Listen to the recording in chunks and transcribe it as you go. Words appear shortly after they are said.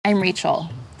I'm Rachel,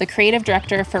 the creative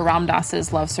director for Ram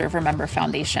Dass's Love Serve Remember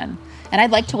Foundation, and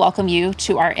I'd like to welcome you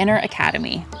to our Inner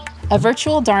Academy, a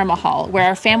virtual Dharma hall where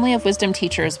our family of wisdom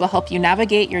teachers will help you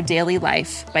navigate your daily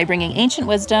life by bringing ancient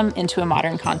wisdom into a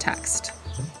modern context.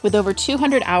 With over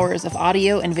 200 hours of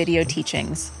audio and video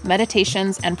teachings,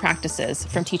 meditations, and practices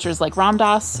from teachers like Ram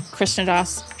Dass,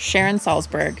 Krishnadas, Sharon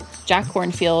Salzberg, Jack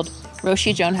Kornfield,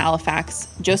 Roshi Joan Halifax,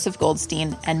 Joseph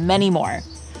Goldstein, and many more,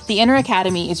 the Inner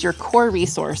Academy is your core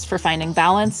resource for finding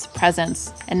balance,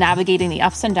 presence, and navigating the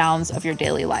ups and downs of your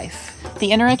daily life.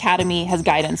 The Inner Academy has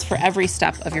guidance for every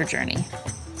step of your journey.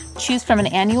 Choose from an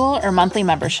annual or monthly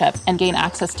membership and gain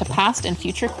access to past and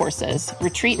future courses,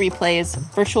 retreat replays,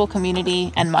 virtual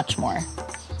community, and much more.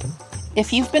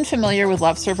 If you've been familiar with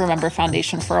Love Serve Remember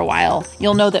Foundation for a while,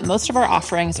 you'll know that most of our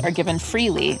offerings are given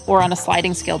freely or on a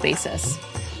sliding scale basis.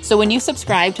 So when you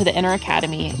subscribe to the Inner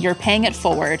Academy, you're paying it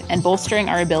forward and bolstering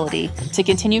our ability to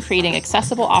continue creating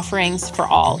accessible offerings for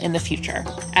all in the future,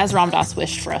 as Ram Dass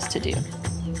wished for us to do.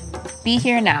 Be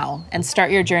here now and start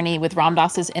your journey with Ram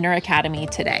Dass's Inner Academy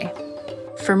today.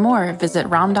 For more, visit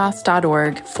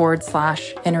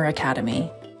ramdass.org/Inner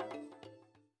Academy.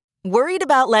 Worried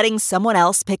about letting someone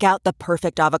else pick out the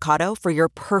perfect avocado for your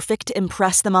perfect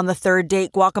impress them on the third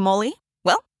date guacamole?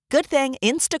 Well, good thing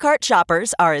Instacart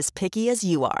shoppers are as picky as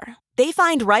you are. They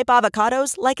find ripe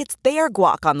avocados like it's their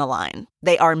guac on the line.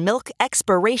 They are milk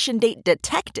expiration date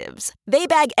detectives. They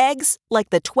bag eggs like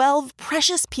the 12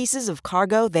 precious pieces of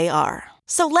cargo they are.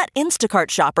 So let Instacart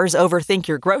shoppers overthink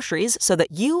your groceries so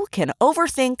that you can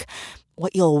overthink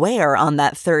what you'll wear on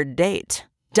that third date.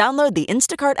 Download the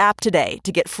Instacart app today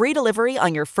to get free delivery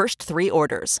on your first 3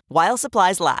 orders, while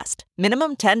supplies last.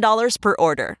 Minimum $10 per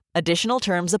order. Additional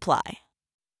terms apply.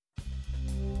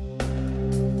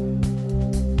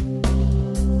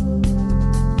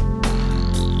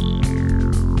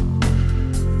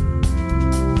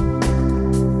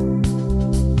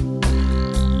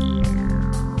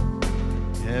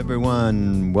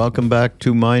 Everyone, welcome back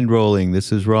to Mind Rolling.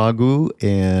 This is Raghu,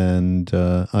 and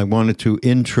I wanted to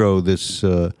intro this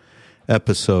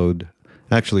episode,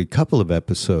 actually a couple of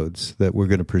episodes that we're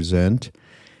going to present.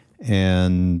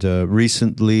 And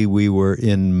recently we were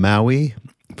in Maui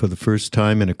for the first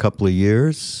time in a couple of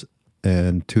years,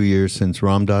 and 2 years since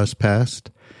Ram Dass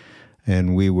passed.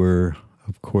 And we were,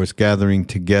 of course, gathering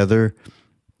together,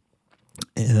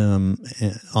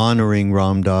 honoring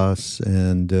Ram Dass,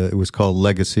 and it was called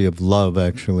Legacy of Love,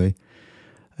 actually.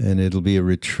 And it'll be a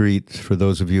retreat for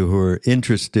those of you who are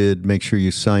interested. Make sure you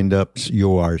signed up.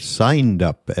 You are signed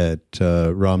up at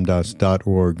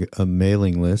ramdass.org, a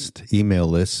mailing list, email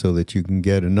list, so that you can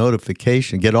get a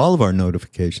notification, get all of our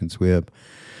notifications. We have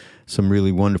some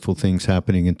really wonderful things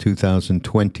happening in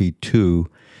 2022,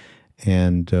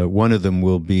 and one of them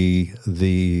will be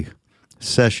the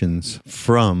sessions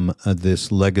from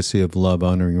this Legacy of Love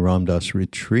Honoring Ram Dass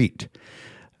retreat.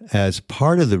 As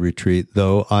part of the retreat,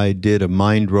 though, I did a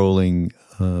mind-rolling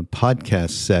podcast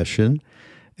session,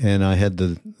 and I had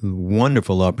the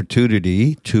wonderful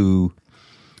opportunity to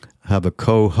have a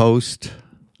co-host,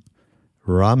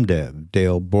 Ramdev,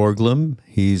 Dale Borglum.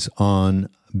 He's on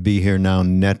Be Here Now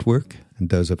Network and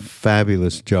does a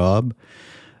fabulous job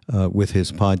with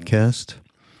his podcast.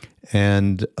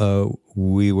 And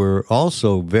we were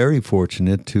also very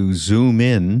fortunate to zoom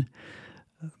in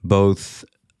both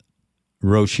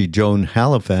Roshi Joan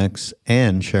Halifax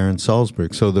and Sharon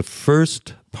Salzberg. So the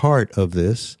first part of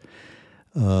this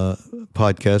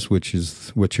podcast, which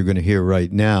is what you're going to hear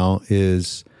right now,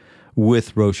 is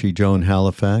with Roshi Joan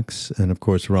Halifax and, of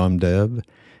course, Ramdev.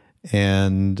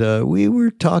 And we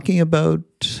were talking about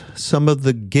some of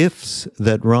the gifts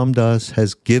that Ram Dass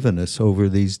has given us over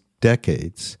these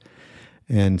decades,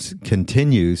 and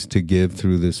continues to give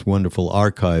through this wonderful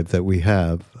archive that we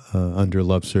have under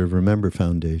Love Serve Remember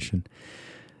Foundation.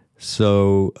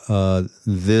 So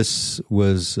this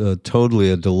was totally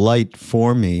a delight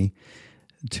for me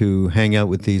to hang out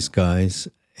with these guys.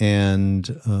 And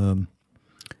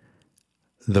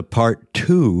the part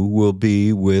 2 will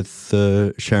be with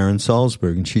Sharon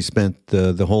Salzberg, and she spent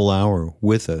the whole hour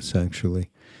with us, actually.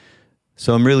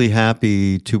 So I'm really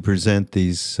happy to present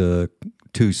these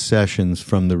 2 sessions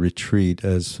from the retreat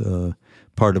as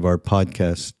part of our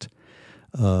podcast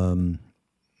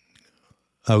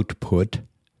output,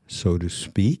 so to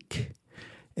speak.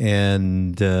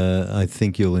 And I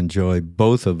think you'll enjoy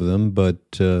both of them,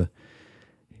 but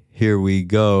here we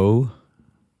go.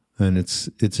 And it's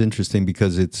interesting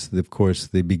because it's, of course,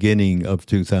 the beginning of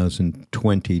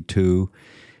 2022,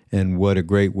 and what a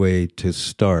great way to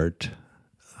start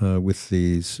with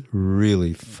these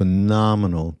really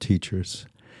phenomenal teachers.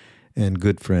 and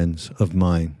good friends of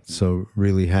mine. So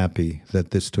really happy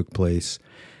that this took place.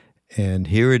 And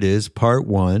here it is, part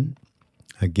one.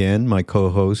 Again, my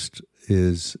co-host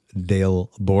is Dale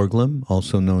Borglum,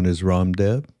 also known as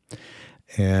Ramdev,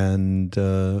 and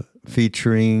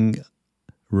featuring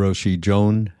Roshi,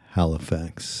 Joan,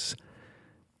 Halifax.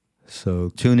 So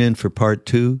tune in for part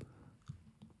two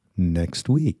next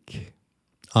week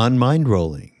on Mind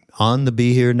Rolling on the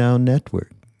Be Here Now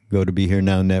Network. Go to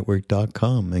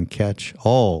BeHereNowNetwork.com and catch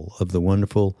all of the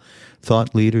wonderful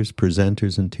thought leaders,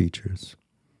 presenters, and teachers.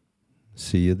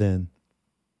 See you then.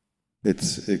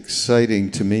 It's exciting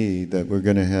to me that we're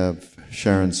going to have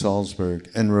Sharon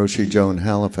Salzberg and Roshi Joan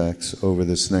Halifax over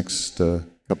this next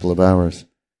couple of hours,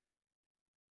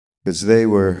 because they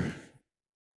were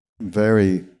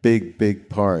very big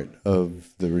part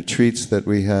of the retreats that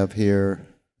we have here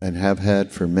and have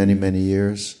had for many, many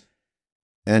years.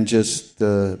 And just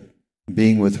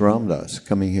being with Ram Dass,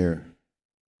 coming here.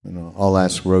 I'll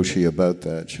ask Roshi about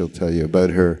that. She'll tell you about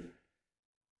her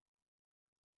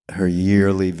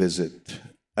yearly visit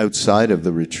outside of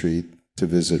the retreat to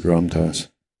visit Ram Dass.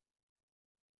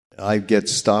 I get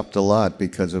stopped a lot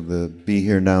because of the Be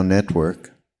Here Now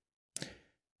network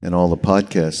and all the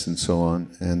podcasts and so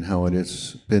on, and how it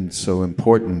has been so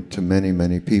important to many,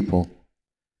 many people,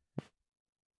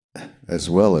 as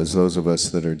well as those of us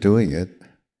that are doing it.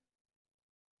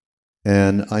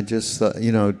 And I just thought,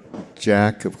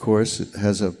 Jack, of course,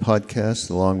 has a podcast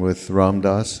along with Ram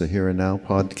Dass, the Here and Now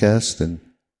podcast, and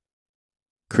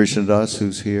Krishna Das,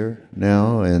 who's here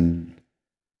now, and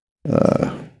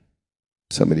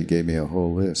somebody gave me a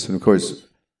whole list. And of course,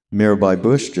 Mirabai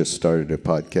Bush just started a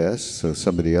podcast, so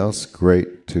somebody else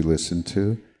great to listen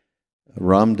to.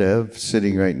 Ramdev,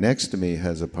 sitting right next to me,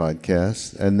 has a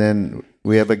podcast. And then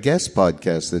we have a guest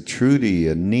podcast that Trudy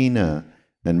and Nina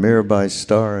and Mirabai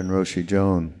Star and Roshi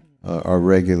Joan are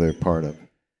regular part of.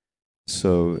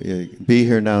 So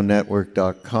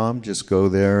BeHereNowNetwork.com, just go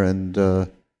there and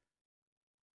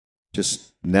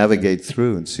just navigate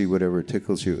through and see whatever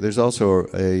tickles you. There's also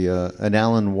an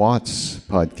Alan Watts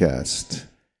podcast,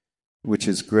 which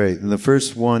is great. And the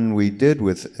first one we did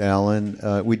with Alan,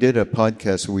 we did a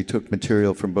podcast where we took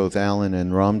material from both Alan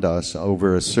and Ram Dass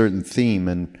over a certain theme,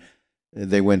 and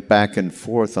they went back and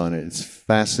forth on it. It's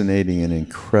fascinating and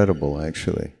incredible,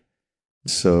 actually.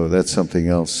 So that's something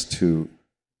else to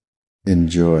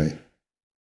enjoy.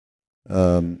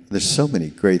 There's so many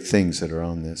great things that are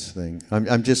on this thing.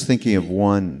 I'm just thinking of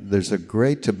one. There's a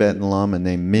great Tibetan Lama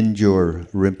named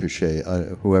Mingyur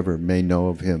Rinpoche. Whoever may know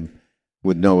of him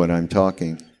would know what I'm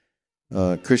talking.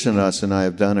 Krishnadas and I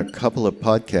have done a couple of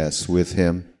podcasts with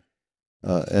him.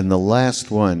 And the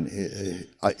last one,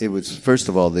 it was, first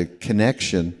of all, the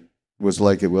connection was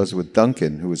like it was with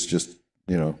Duncan, who was just,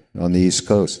 on the East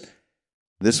Coast.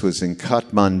 This was in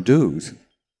Kathmandu,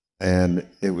 and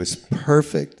it was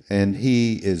perfect. And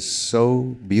he is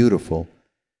so beautiful,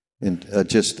 and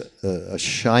just a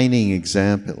shining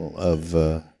example of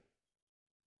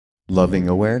loving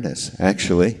awareness,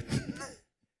 actually.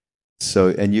 So,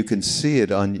 and you can see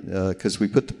it on, because we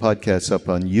put the podcast up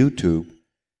on YouTube,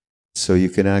 so you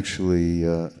can actually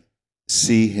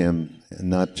see him and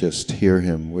not just hear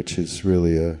him, which is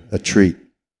really a treat.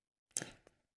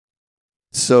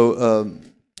 So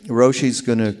Roshi's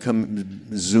going to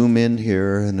come zoom in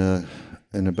here in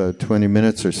about 20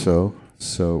 minutes or so.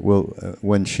 So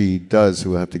when she does,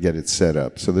 we'll have to get it set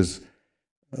up. So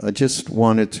I just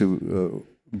wanted to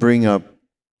bring up,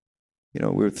 we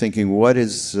were thinking, what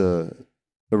is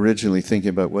originally thinking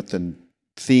about what the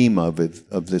theme of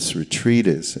this retreat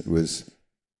is. It was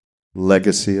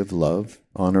legacy of love,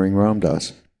 honoring Ram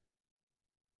Dass.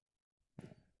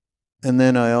 And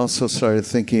then I also started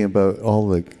thinking about all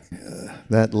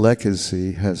that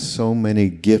legacy has so many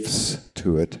gifts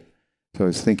to it. So I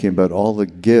was thinking about all the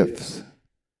gifts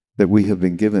that we have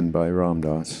been given by Ram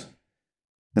Dass.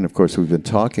 And of course we've been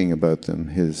talking about them,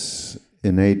 his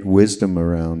innate wisdom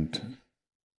around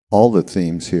all the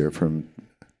themes here, from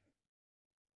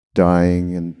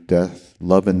dying and death,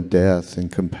 love and death,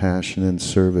 and compassion and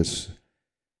service.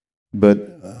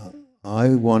 But I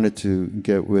wanted to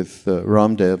get with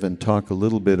Ramdev and talk a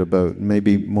little bit about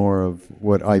maybe more of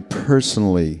what I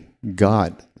personally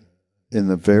got in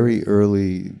the very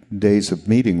early days of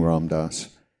meeting Ram Dass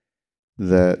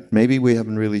that maybe we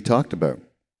haven't really talked about.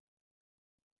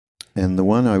 And the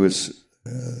one I was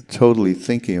totally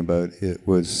thinking about, it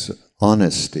was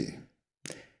honesty,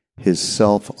 his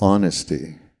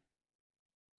self-honesty,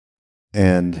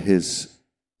 and his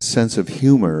sense of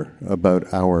humor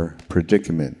about our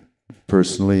predicament,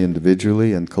 personally,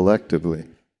 individually, and collectively.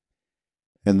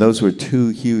 And those were two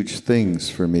huge things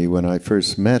for me when I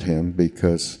first met him,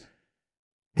 because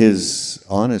his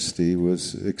honesty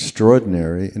was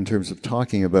extraordinary in terms of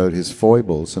talking about his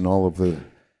foibles and all of the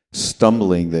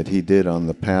stumbling that he did on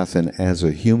the path and as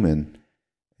a human.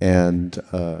 And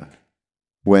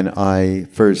when I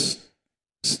first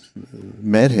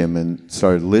met him and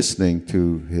started listening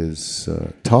to his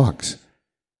talks,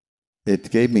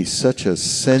 it gave me such a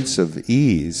sense of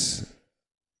ease.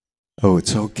 Oh,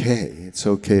 it's okay. It's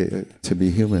okay to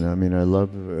be human. I mean, I love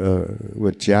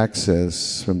what Jack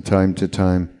says from time to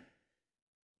time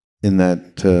in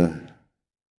that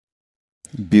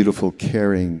beautiful,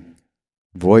 caring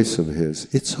voice of his.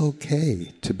 It's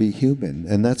okay to be human.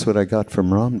 And that's what I got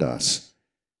from Ram Dass,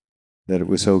 that it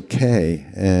was okay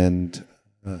and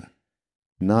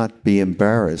not be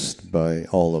embarrassed by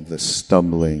all of the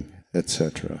stumbling,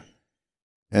 etc.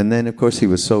 And then, of course, he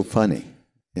was so funny,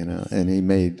 and he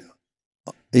made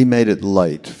it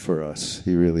light for us.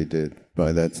 He really did,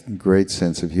 by that great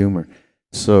sense of humor.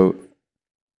 So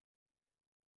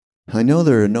I know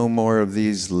there are no more of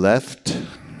these left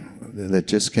that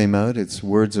just came out. It's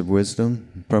Words of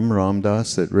Wisdom from Ram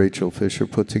Dass that Rachel Fisher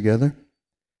put together.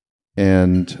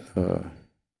 And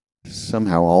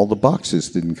somehow all the boxes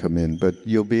didn't come in, but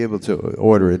you'll be able to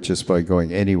order it just by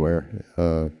going anywhere,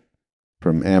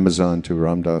 from Amazon to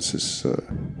Ram Dass's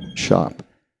shop.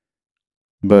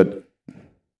 But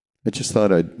I just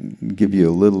thought I'd give you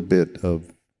a little bit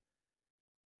of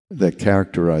that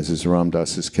characterizes Ram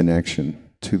Dass's connection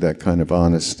to that kind of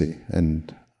honesty.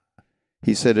 And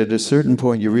he said, at a certain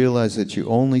point, you realize that you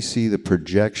only see the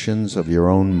projections of your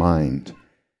own mind.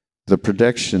 The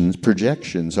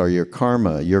projections are your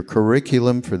karma, your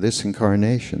curriculum for this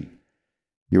incarnation.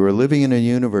 You are living in a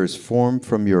universe formed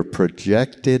from your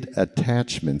projected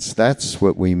attachments. That's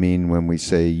what we mean when we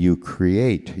say you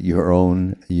create your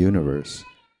own universe.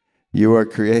 You are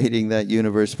creating that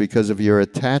universe because of your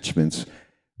attachments,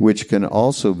 which can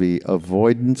also be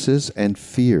avoidances and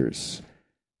fears.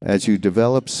 As you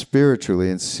develop spiritually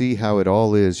and see how it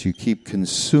all is, you keep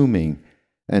consuming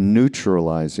and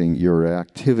neutralizing your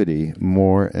activity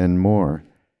more and more.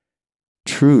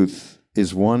 Truth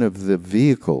is one of the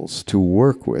vehicles to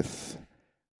work with.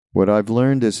 What I've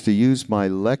learned is to use my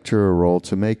lecturer role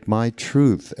to make my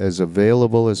truth as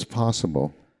available as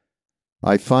possible.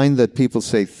 I find that people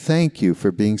say, thank you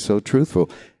for being so truthful.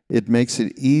 It makes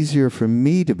it easier for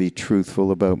me to be truthful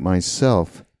about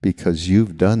myself because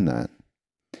you've done that.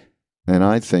 And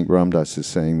I think Ram Dass is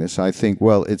saying this. I think,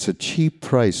 well, it's a cheap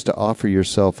price to offer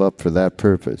yourself up for that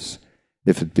purpose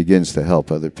if it begins to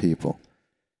help other people.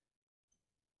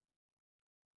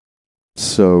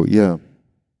 So, yeah.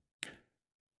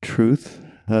 Truth.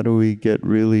 How do we get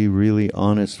really, really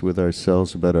honest with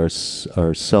ourselves about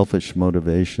our selfish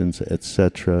motivations,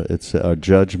 etc.? It's our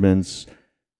judgments,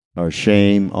 our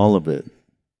shame, all of it.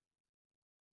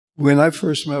 When I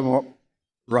first met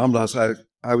Ram Dass,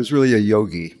 I was really a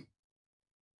yogi.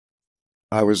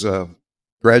 I was a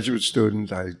graduate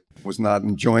student. I was not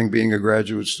enjoying being a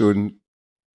graduate student.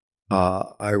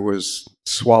 I was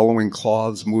swallowing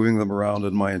cloths, moving them around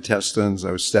in my intestines.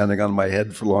 I was standing on my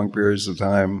head for long periods of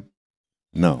time.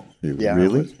 No,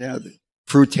 really? Yeah,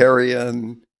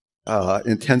 fruitarian,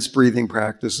 intense breathing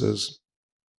practices.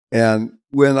 And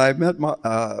when I met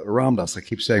Ram Dass, I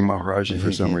keep saying Maharaji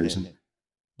for some reason,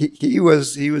 he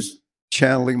was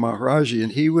channeling Maharaji,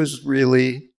 and he was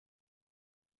really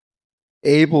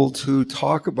able to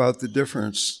talk about the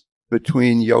difference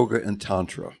between yoga and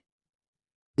tantra.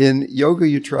 In yoga,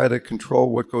 you try to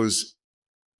control what goes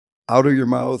out of your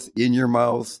mouth, in your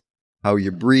mouth, how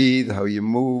you breathe, how you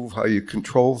move, how you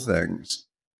control things.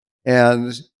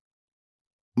 And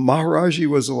Maharaji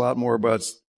was a lot more about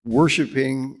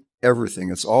worshiping everything.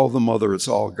 It's all the mother, it's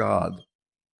all God,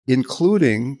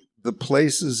 including the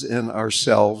places in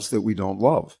ourselves that we don't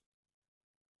love.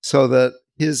 So that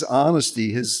his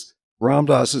honesty, his Ram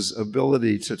Dass's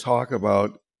ability to talk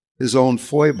about his own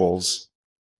foibles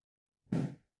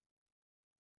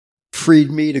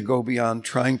freed me to go beyond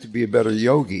trying to be a better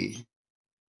yogi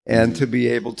and to be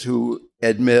able to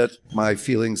admit my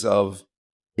feelings of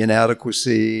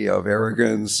inadequacy, of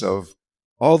arrogance, of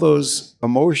all those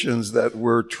emotions that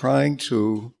we're trying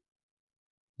to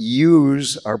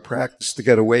use our practice to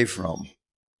get away from.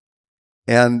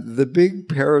 And the big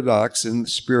paradox in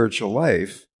spiritual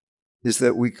life is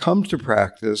that we come to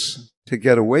practice to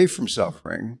get away from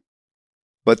suffering,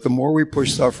 but the more we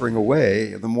push suffering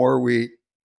away, the more we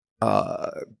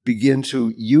begin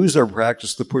to use our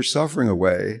practice to push suffering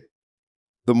away,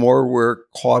 the more we're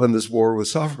caught in this war with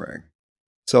suffering.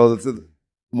 So that the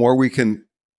more we can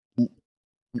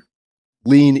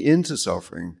lean into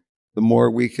suffering, the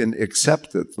more we can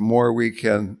accept it, the more we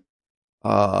can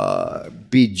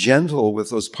be gentle with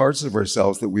those parts of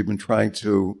ourselves that we've been trying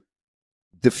to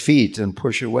defeat and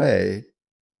push away,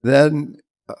 then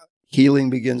healing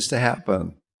begins to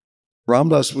happen. Ram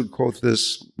Dass would quote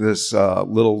this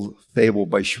little fable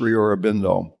by Sri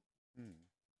Aurobindo.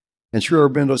 And Sri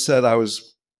Aurobindo said, I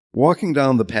was walking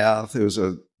down the path. It was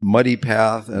a muddy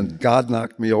path, and God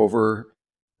knocked me over.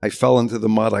 I fell into the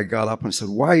mud. I got up and said,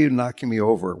 why are you knocking me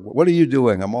over? What are you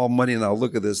doing? I'm all muddy now.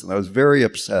 Look at this. And I was very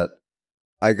upset.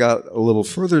 I got a little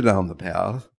further down the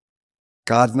path.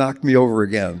 God knocked me over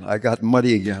again. I got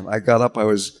muddy again. I got up. I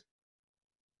was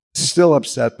still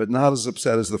upset, but not as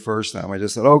upset as the first time. I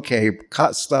just said, okay,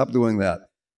 stop doing that.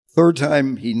 Third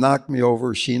time, he knocked me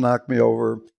over. She knocked me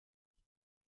over.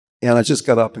 And I just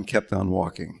got up and kept on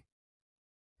walking.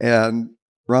 And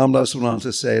Ram Dass went on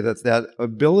to say that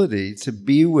ability to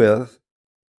be with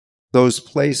those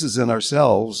places in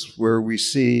ourselves where we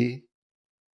see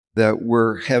that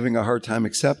we're having a hard time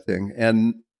accepting,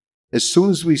 and as soon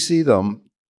as we see them,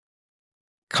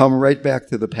 come right back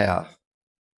to the path.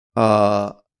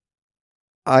 I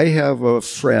have a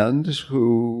friend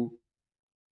who,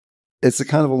 it's a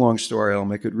kind of a long story. I'll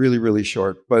make it really, really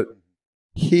short, but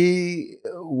he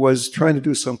was trying to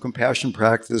do some compassion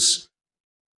practice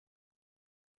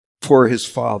for his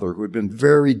father, who had been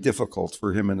very difficult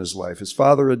for him in his life. His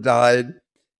father had died.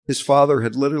 His father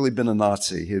had literally been a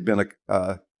Nazi. He had been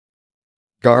a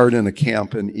guard in a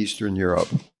camp in Eastern Europe.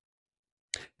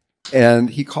 And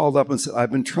he called up and said,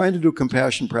 I've been trying to do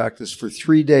compassion practice for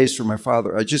 3 days for my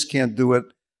father. I just can't do it.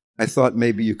 I thought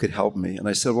maybe you could help me. And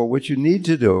I said, well, what you need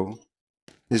to do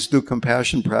is do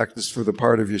compassion practice for the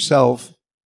part of yourself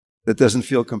that doesn't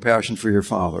feel compassion for your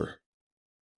father.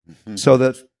 Mm-hmm. So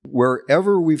that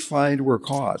wherever we find we're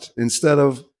caught, instead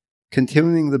of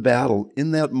continuing the battle in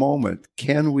that moment,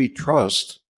 can we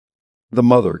trust the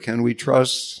mother? Can we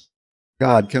trust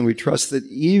God? Can we trust that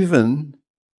even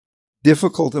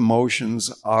difficult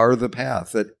emotions are the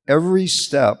path, that every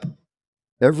step,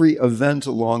 every event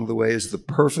along the way is the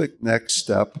perfect next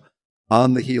step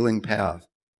on the healing path?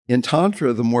 In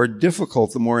Tantra, the more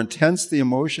difficult, the more intense the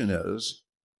emotion is,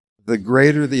 the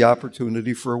greater the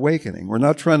opportunity for awakening. We're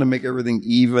not trying to make everything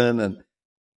even and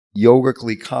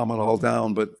yogically calm it all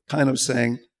down, but kind of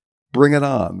saying, bring it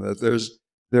on. That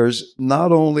there's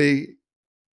not only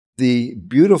the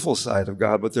beautiful side of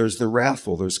God, but there's the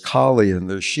wrathful, there's Kali and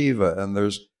there's Shiva, and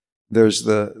there's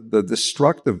the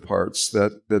destructive parts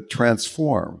that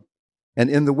transform. And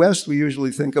in the West, we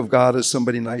usually think of God as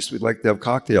somebody nice we'd like to have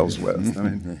cocktails with. I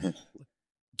mean,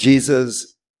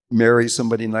 Jesus, Mary,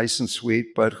 somebody nice and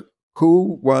sweet, but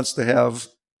who wants to have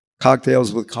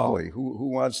cocktails with Kali? Who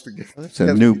wants to get... That's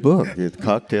a new book,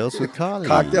 Cocktails with Kali.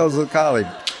 Cocktails with Kali.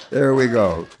 There we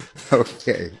go.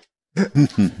 Okay.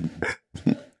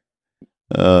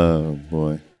 Oh,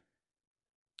 boy.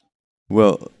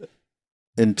 Well,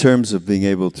 in terms of being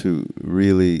able to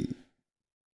really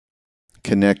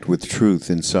connect with truth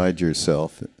inside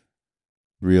yourself,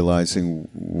 realizing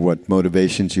what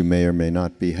motivations you may or may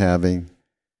not be having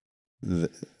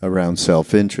around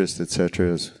self-interest,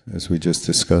 etc., as we just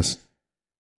discussed.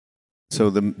 So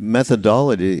the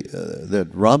methodology that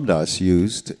Ram Dass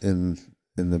used in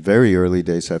the very early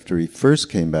days after he first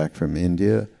came back from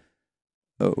India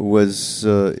is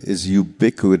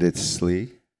ubiquitously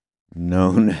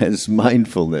known as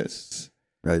mindfulness.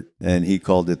 Right. And he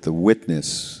called it the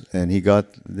witness. And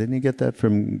didn't he get that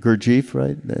from Gurdjieff,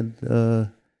 right?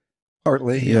 And,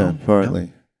 partly. Yeah,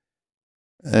 partly.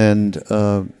 Yeah. And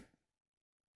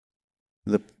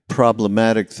the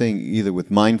problematic thing, either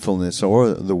with mindfulness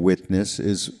or the witness,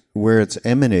 is where it's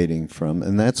emanating from.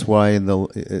 And that's why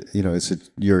is it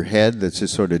your head that's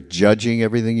just sort of judging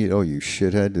everything? You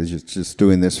shithead, you're just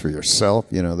doing this for yourself.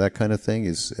 That kind of thing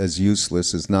is as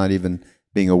useless as not even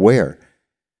being aware.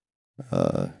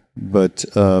 But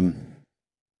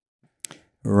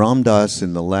Ram Dass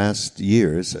in the last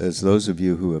years, as those of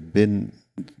you who have been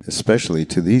especially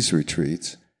to these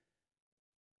retreats,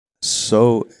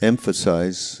 so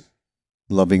emphasize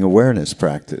loving awareness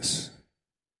practice.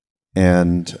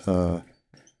 And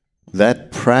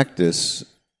that practice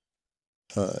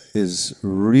is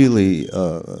really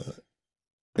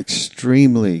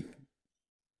extremely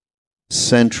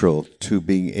central to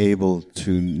being able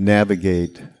to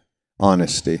navigate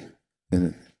honesty,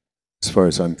 as far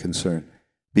as I'm concerned.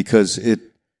 Because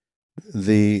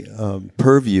the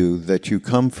purview that you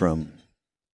come from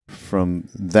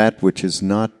that which is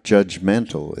not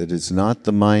judgmental, it is not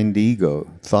the mind-ego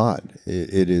thought,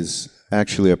 it is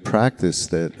actually a practice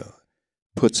that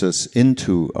puts us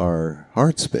into our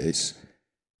heart space,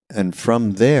 and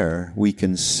from there we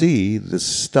can see the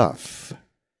stuff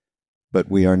but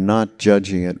we are not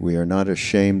judging it. We are not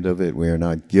ashamed of it. We are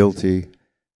not guilty.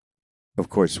 Of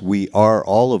course, we are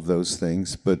all of those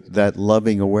things, but that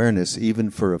loving awareness, even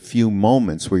for a few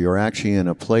moments where you're actually in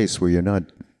a place where you're not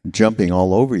jumping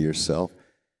all over yourself,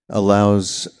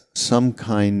 allows some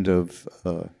kind of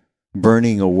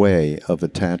burning away of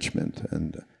attachment.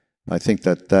 And I think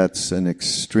that that's an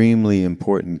extremely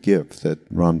important gift that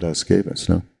Ram Dass gave us,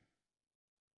 no?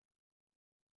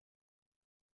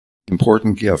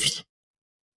 Important gift.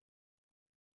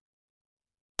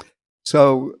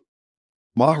 So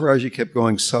Maharaji kept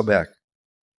going Sabak,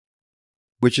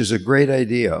 which is a great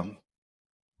idea.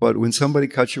 But when somebody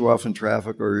cuts you off in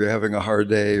traffic, or you're having a hard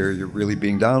day, or you're really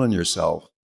being down on yourself,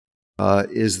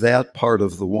 is that part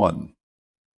of the one?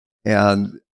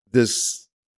 And this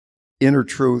inner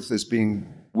truth is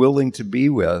being willing to be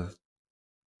with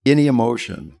any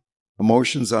emotion.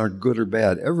 Emotions aren't good or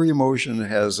bad. Every emotion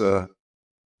has a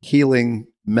healing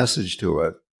message to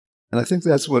it. And I think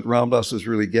that's what Ram Dass was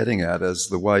really getting at as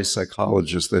the wise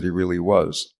psychologist that he really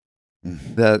was.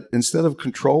 Mm-hmm. That instead of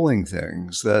controlling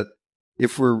things, that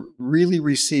if we're really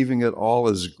receiving it all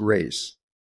as grace.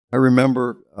 I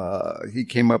remember he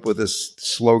came up with this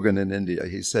slogan in India.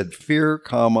 He said, fear,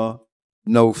 comma,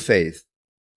 no faith.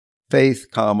 Faith,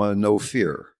 comma, no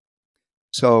fear.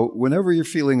 So whenever you're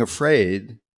feeling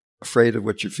afraid of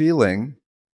what you're feeling,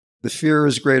 the fear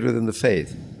is greater than the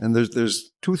faith. And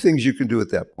there's two things you can do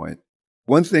at that point.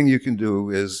 One thing you can do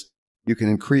is you can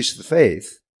increase the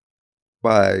faith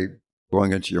by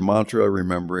going into your mantra,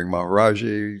 remembering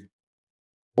Maharaji,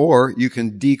 or you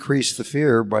can decrease the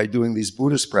fear by doing these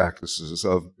Buddhist practices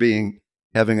of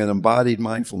having an embodied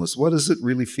mindfulness. What does it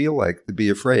really feel like to be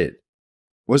afraid?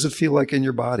 What does it feel like in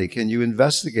your body? Can you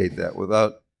investigate that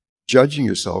without judging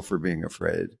yourself for being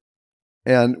afraid?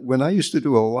 And when I used to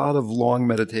do a lot of long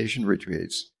meditation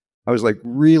retreats, I was like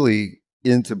really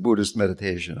into Buddhist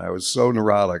meditation. I was so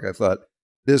neurotic. I thought,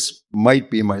 this might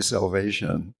be my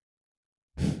salvation.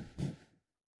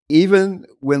 Even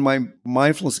when my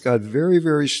mindfulness got very,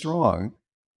 very strong,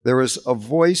 there was a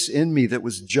voice in me that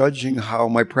was judging how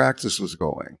my practice was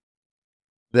going,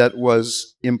 that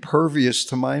was impervious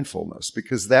to mindfulness,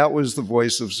 because that was the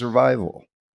voice of survival.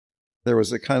 There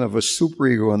was a kind of a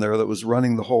superego in there that was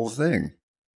running the whole thing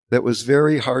that was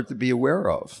very hard to be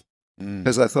aware of,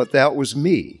 because I thought that was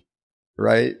me,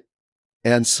 right?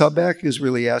 And Sabak is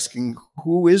really asking,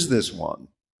 who is this one?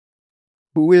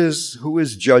 Who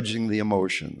is judging the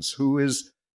emotions? Who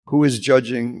is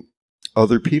judging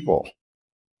other people?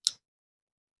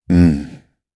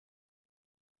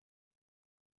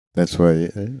 That's why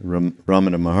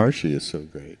Ramana Maharshi is so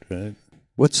great, right?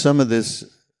 What some of this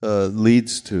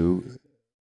leads to,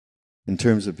 in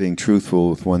terms of being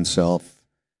truthful with oneself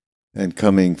and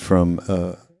coming from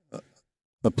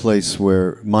a place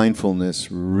where mindfulness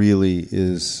really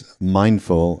is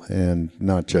mindful and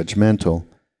not judgmental,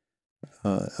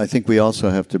 I think we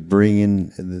also have to bring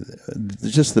in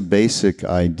just the basic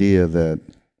idea that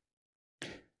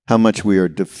how much we are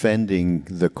defending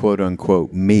the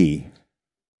quote-unquote me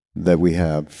that we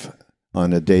have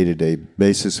on a day-to-day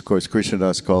basis. Of course,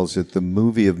 Krishnadas calls it the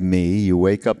movie of me. You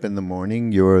wake up in the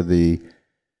morning, you're the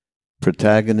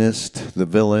protagonist, the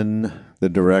villain, the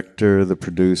director, the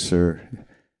producer,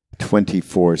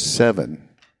 24/7.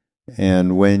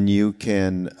 And when you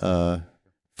can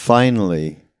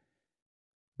finally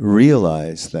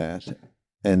realize that,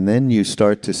 and then you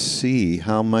start to see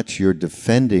how much you're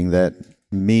defending that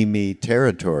me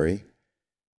territory,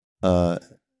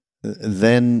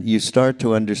 then you start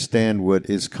to understand what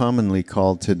is commonly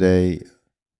called today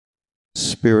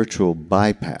spiritual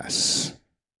bypass,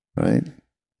 right?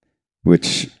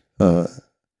 Which a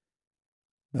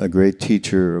great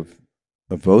teacher of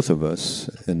both of us,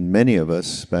 and many of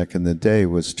us back in the day,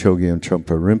 was Chogyam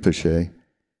Trungpa Rinpoche,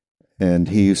 and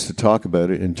he used to talk about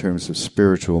it in terms of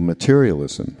spiritual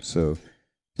materialism. So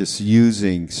just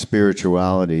using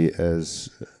spirituality as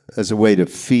a way to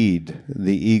feed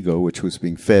the ego, which was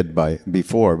being fed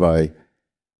before by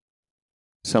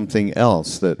something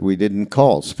else that we didn't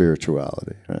call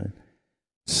spirituality, right?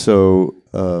 So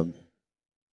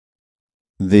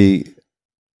the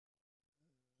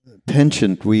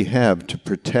penchant we have to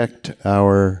protect I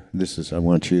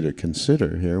want you to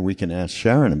consider here, we can ask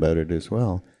Sharon about it as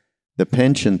well, the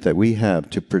penchant that we have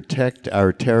to protect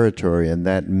our territory and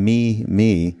that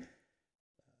me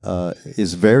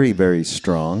is very, very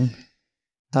strong.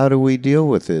 How do we deal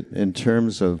with it in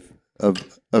terms of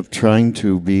trying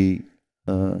to be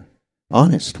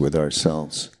honest with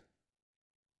ourselves?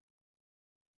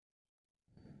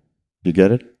 You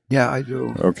get it? Yeah, I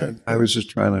do. Okay. I was just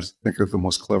trying to think of the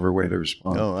most clever way to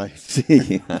respond. Oh, I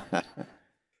see.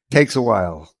 takes a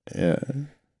while. Yeah.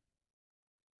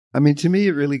 I mean, to me,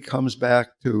 it really comes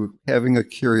back to having a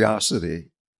curiosity,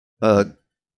 a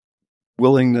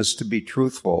willingness to be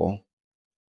truthful,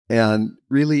 and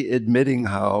really admitting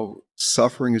how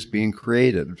suffering is being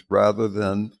created rather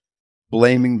than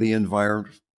blaming the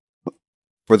environment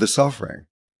for the suffering.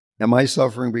 Am I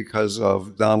suffering because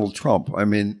of Donald Trump? I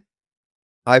mean,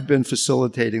 I've been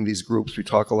facilitating these groups. We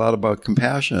talk a lot about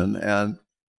compassion. And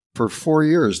for 4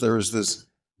 years, there was this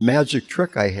magic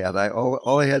trick I had.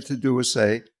 All I had to do was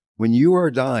say, when you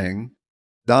are dying,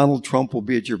 Donald Trump will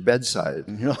be at your bedside.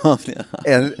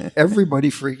 And everybody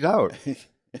freaked out.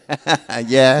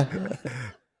 Yeah.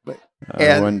 And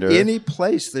I wonder. any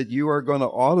place that you are going to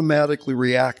automatically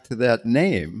react to that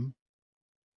name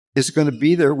is going to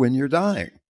be there when you're dying.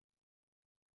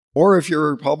 Or if you're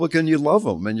a Republican, you love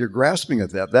him and you're grasping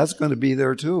at that, that's going to be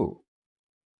there too.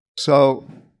 So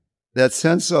that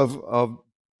sense of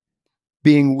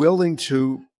being willing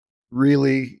to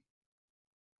really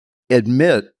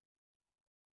admit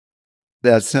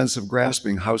that sense of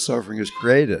grasping how suffering is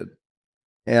created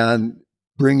and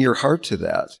bring your heart to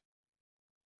that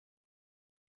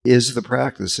is the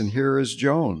practice. And here is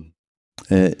Joan.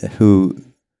 Who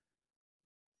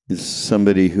is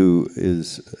somebody who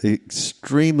is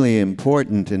extremely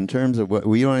important in terms of what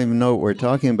we don't even know what we're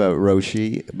talking about,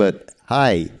 Roshi, but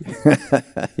hi.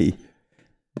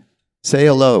 Say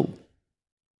hello.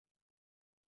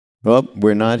 Oh,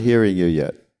 we're not hearing you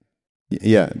yet.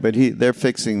 Yeah, but they're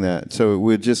fixing that. So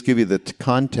we'll just give you the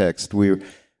context. We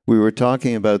were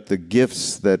talking about the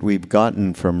gifts that we've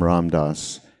gotten from Ram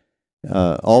Dass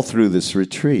all through this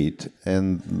retreat,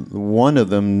 and one of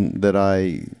them that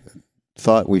I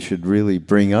thought we should really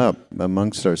bring up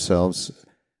amongst ourselves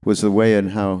was the way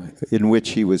in which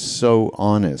he was so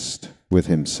honest with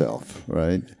himself,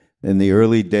 right? In the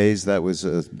early days, that was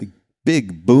a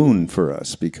big boon for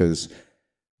us because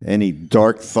any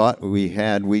dark thought we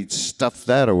had, we'd stuff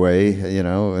that away,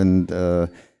 and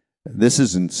this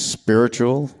isn't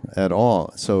spiritual at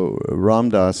all. So Ram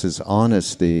Dass's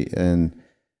honesty and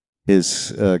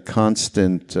his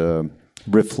constant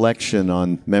reflection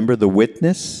on, remember the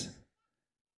witness?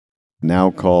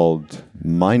 Now called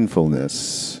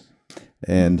mindfulness.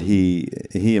 And he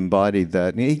embodied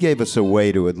that. And he gave us a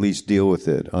way to at least deal with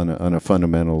it on a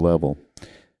fundamental level.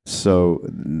 So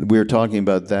we were talking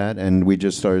about that, and we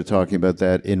just started talking about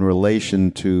that in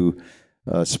relation to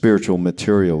spiritual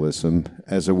materialism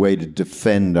as a way to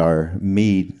defend our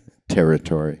me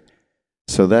territory.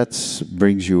 So that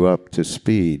brings you up to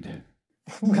speed.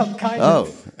 Well, kind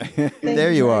of. Oh,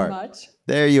 there you are. Much.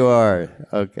 There you are.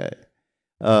 Okay.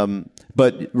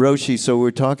 But Roshi, so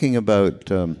we're talking about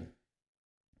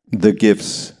the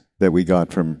gifts that we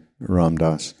got from Ram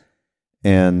Dass.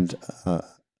 And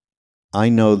I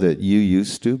know that you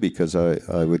used to, because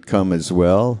I would come as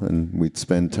well, and we'd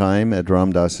spend time at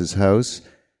Ram Dass's house.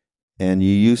 And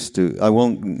you used to, I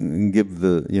won't give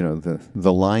the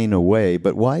line away,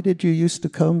 but why did you used to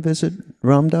come visit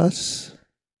Ram Dass?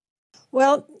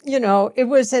 Well, it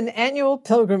was an annual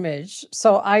pilgrimage,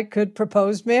 so I could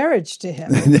propose marriage to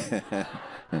him.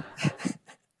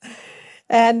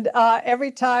 And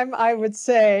every time I would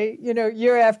say,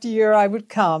 year after year, I would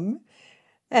come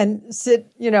and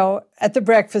sit, at the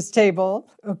breakfast table,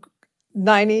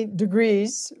 90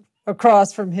 degrees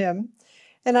across from him.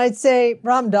 And I'd say,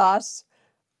 Ram Dass,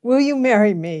 will you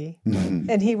marry me?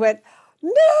 And he went,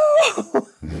 no.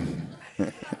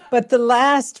 But the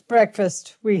last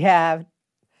breakfast we had,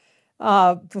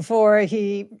 before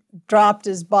he dropped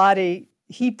his body,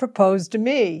 he proposed to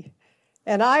me.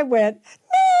 And I went,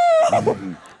 no.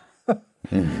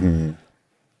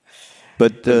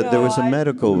 But there was a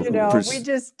medical... we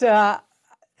just... the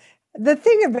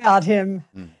thing about him,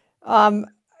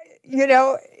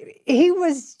 he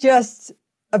was just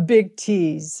a big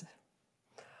tease,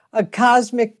 a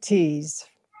cosmic tease.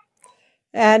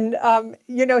 And,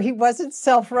 he wasn't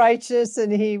self-righteous,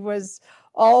 and he was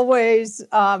always,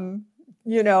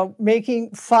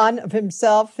 making fun of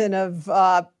himself and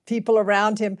of people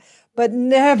around him, but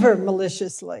never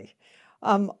maliciously.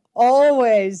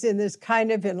 Always in this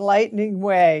kind of enlightening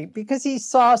way, because he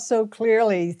saw so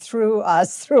clearly through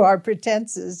us, through our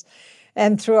pretenses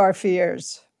and through our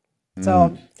fears.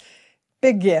 So,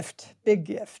 big gift, big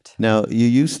gift. Now, you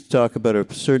used to talk about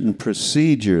a certain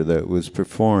procedure that was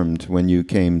performed when you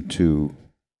came to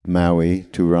Maui,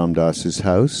 to Ram Dass's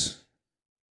house.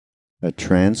 A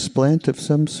transplant of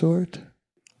some sort?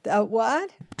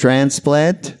 What?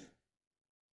 Transplant?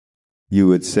 You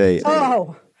would say...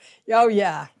 Oh,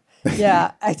 yeah.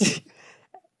 Yeah.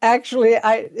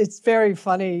 It's very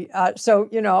funny.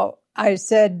 I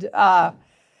said,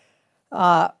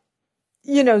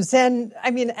 Zen,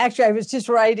 actually, I was just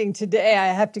writing today, I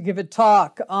have to give a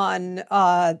talk on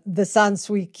the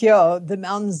Sansui Kyo, the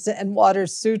Mountains and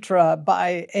Waters Sutra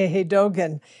by Eihei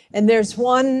Dogen. And there's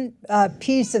one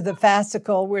piece of the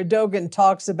fascicle where Dogen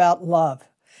talks about love.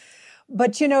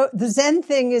 But, the Zen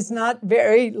thing is not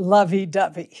very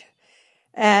lovey-dovey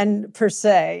and per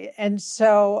se. And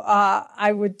so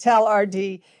I would tell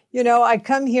RD, I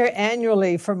come here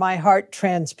annually for my heart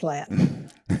transplant.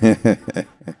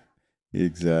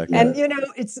 Exactly. And,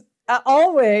 it's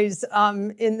always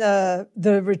in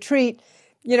the retreat,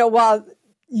 while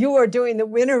you are doing the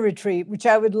winter retreat, which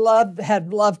I would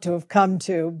had loved to have come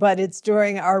to, but it's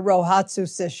during our Rohatsu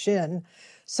Sesshin.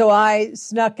 So I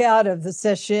snuck out of the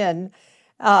Sesshin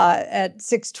at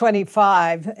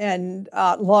 6:25 and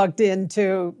logged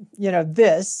into,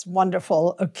 this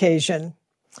wonderful occasion.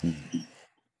 Mm-hmm.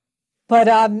 But,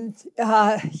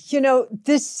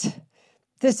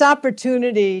 this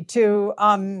opportunity to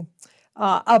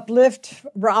uplift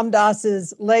Ram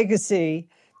Dass's legacy,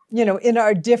 in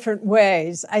our different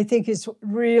ways, I think is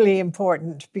really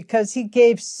important because he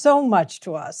gave so much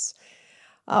to us.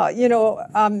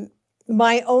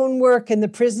 My own work in the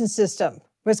prison system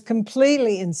was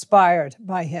completely inspired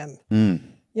by him. Mm.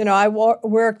 I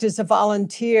worked as a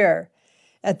volunteer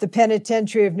at the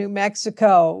Penitentiary of New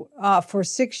Mexico for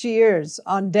 6 years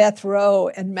on death row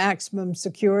and maximum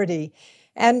security.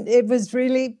 And it was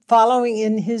really following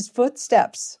in his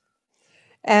footsteps.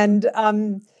 And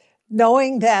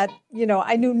knowing that,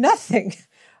 I knew nothing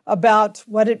about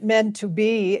what it meant to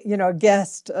be, a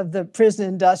guest of the prison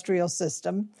industrial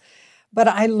system, but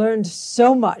I learned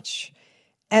so much.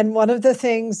 And one of the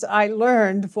things I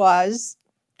learned was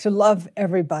to love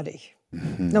everybody,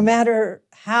 no matter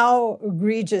how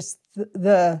egregious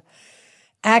the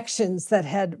actions that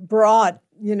had brought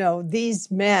these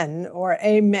men or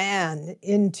a man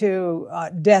into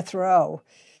death row.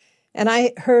 And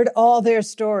I heard all their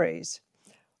stories,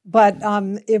 but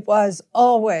it was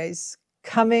always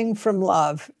coming from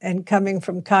love and coming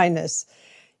from kindness,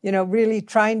 really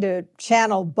trying to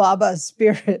channel Baba's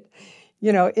spirit,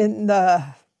 in the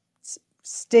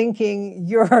stinking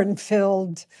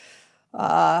urine-filled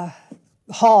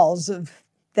halls of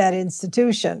that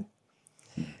institution.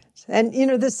 And,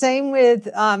 the same with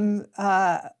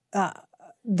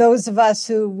those of us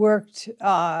who worked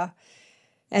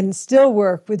and still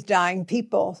work with dying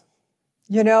people,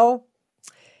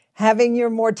 having your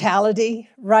mortality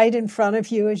right in front of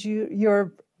you as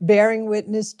you're bearing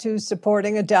witness to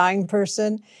supporting a dying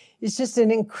person is just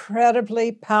an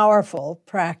incredibly powerful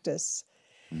practice.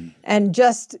 Mm. And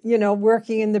just,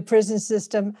 working in the prison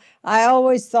system, I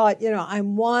always thought,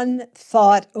 I'm one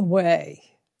thought away.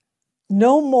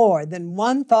 No more than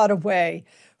one thought away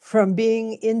from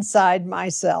being inside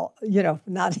myself,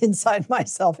 not inside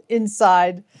myself,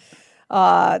 inside,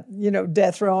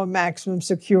 death row and maximum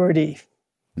security.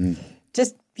 Mm.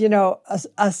 Just,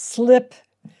 a slip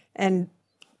and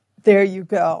there you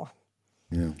go.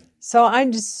 Yeah. So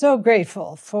I'm just so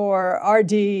grateful for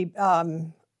RD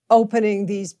opening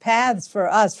these paths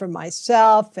for us, for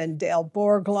myself and Dale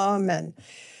Borglum and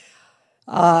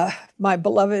my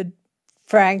beloved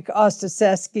Frank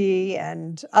Ostaseski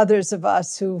and others of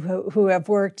us who have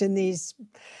worked in these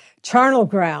charnel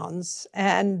grounds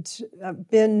and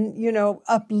been,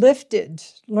 uplifted,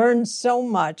 learned so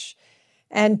much,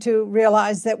 and to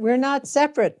realize that we're not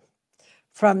separate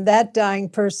from that dying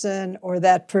person or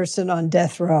that person on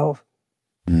death row.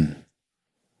 Mm.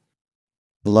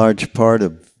 A large part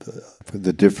of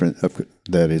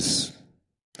that is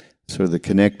sort of the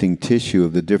connecting tissue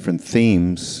of the different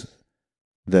themes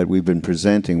that we've been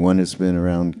presenting. One has been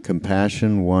around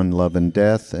compassion, one love and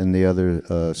death, and the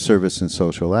other service and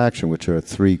social action, which are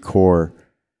three core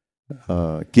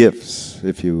gifts,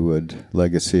 if you would,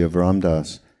 legacy of Ram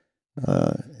Dass.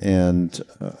 And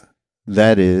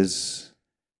that is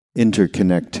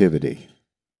interconnectivity,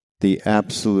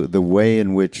 the way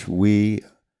in which we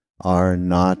are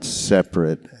not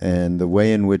separate, and the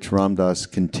way in which Ram Dass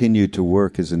continued to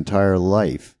work his entire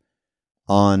life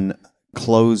on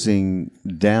closing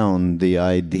down the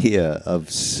idea of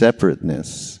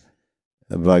separateness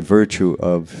by virtue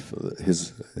of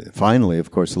his, finally, of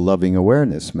course, the loving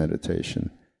awareness meditation,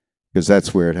 because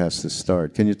that's where it has to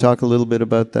start. Can you talk a little bit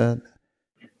about that?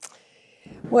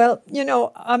 Well,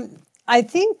 I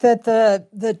think that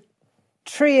the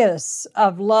trias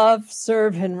of love,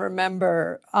 serve, and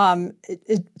remember,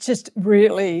 it's just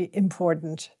really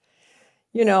important.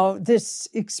 This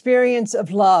experience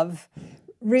of love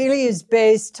really is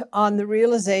based on the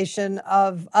realization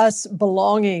of us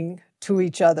belonging to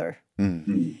each other.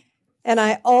 Mm-hmm. And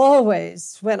I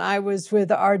always, when I was with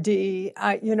RD,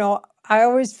 I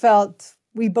always felt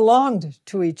we belonged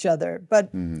to each other,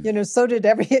 but, so did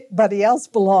everybody else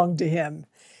belong to him,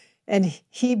 and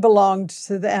he belonged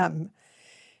to them.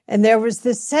 And there was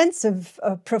this sense of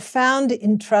profound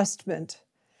entrustment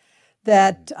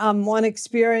that one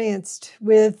experienced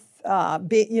with,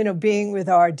 being with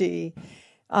RD,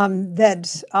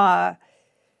 that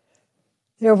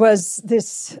there was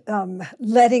this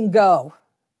letting go,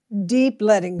 deep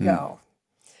letting go,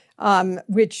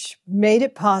 which made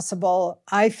it possible,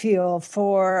 I feel,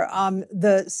 for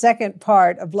the second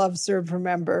part of Love, Serve,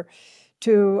 Remember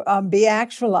to be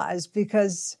actualized.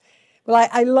 Because, well,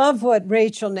 I love what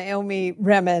Rachel Naomi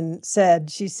Remen said.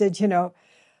 She said,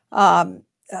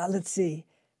 let's see,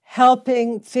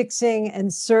 helping, fixing,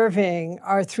 and serving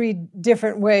are three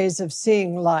different ways of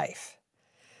seeing life.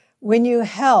 When you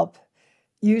help,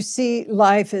 you see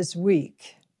life as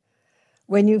weak.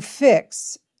 When you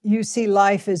fix, you see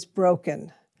life as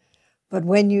broken. But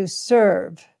when you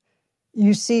serve,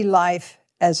 you see life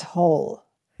as whole.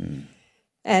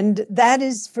 And that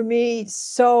is, for me,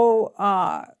 so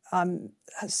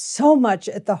much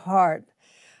at the heart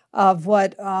of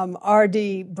what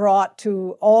RD brought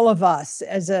to all of us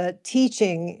as a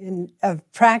teaching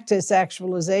of practice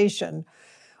actualization,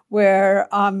 where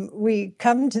we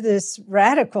come to this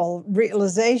radical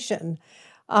realization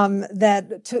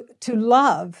that to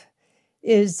love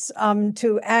is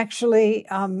to actually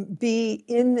be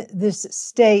in this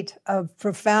state of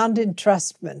profound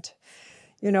entrustment.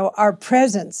 Our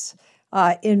presence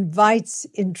invites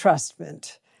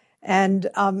entrustment. And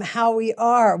how we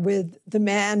are with the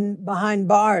man behind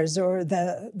bars or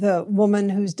the woman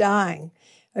who's dying.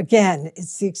 Again,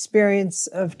 it's the experience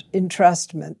of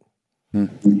entrustment.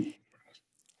 And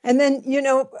then,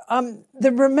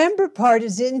 the remember part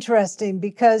is interesting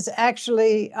because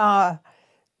actually, from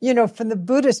the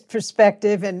Buddhist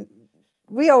perspective, and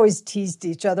we always teased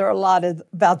each other a lot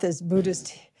about this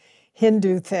Buddhist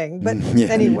Hindu thing, but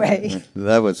anyway.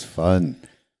 That was fun.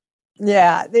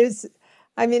 Yeah, it's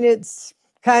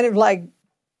kind of like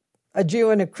a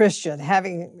Jew and a Christian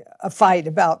having a fight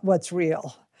about what's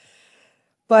real.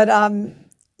 But,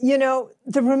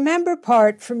 the remember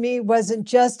part for me wasn't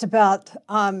just about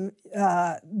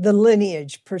the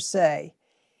lineage per se.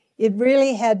 It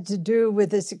really had to do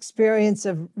with this experience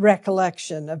of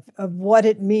recollection, of what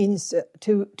it means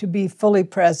to be fully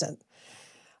present.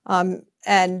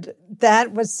 And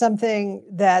that was something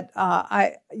that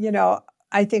I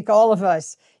think all of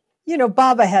us,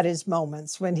 Baba had his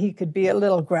moments when he could be a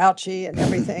little grouchy and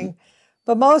everything,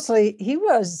 but mostly he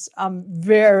was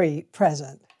very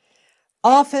present,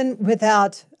 often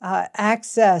without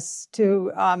access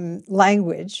to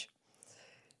language.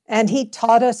 And he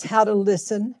taught us how to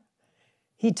listen.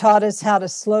 He taught us how to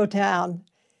slow down.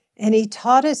 And he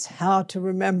taught us how to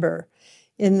remember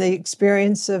in the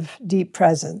experience of deep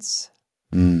presence.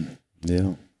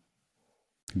 Yeah.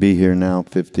 Be Here Now,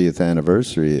 50th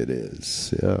anniversary it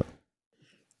is. Yeah.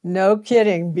 No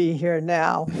kidding, Be Here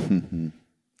Now.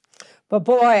 But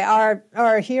boy,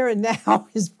 our here and now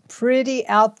is pretty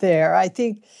out there. I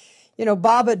think,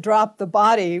 Baba dropped the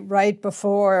body right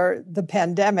before the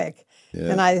pandemic.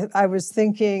 Yeah. And I was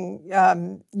thinking,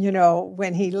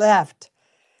 when he left,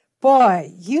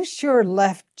 boy, you sure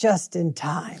left just in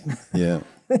time. Yeah.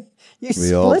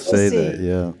 We all say that,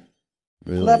 yeah.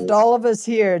 Really. Left all of us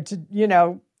here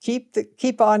to,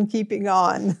 keep on keeping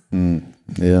on.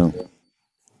 Yeah.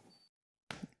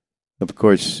 Of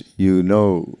course,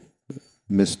 Mr.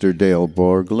 Dale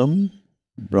Borglum,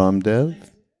 Ramdev.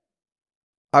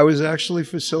 I was actually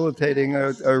facilitating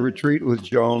a retreat with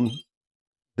Joan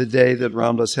the day that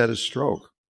Ramdas had a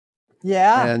stroke.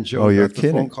 Yeah. And Joan got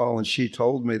the phone call, and she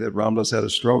told me that Ramdas had a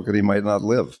stroke and he might not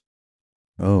live.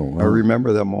 Oh, wow. I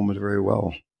remember that moment very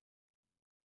well.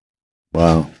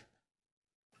 Wow.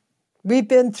 We've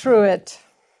been through it.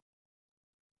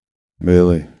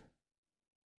 Really?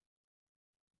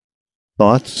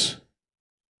 Thoughts?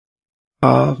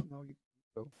 Well,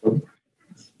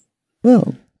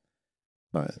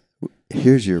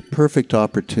 here's your perfect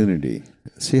opportunity.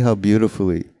 See how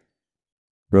beautifully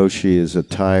Roshi is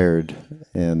attired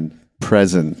and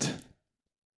present.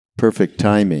 Perfect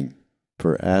timing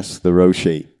for Ask the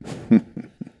Roshi.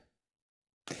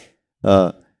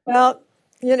 Well,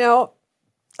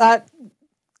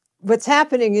 what's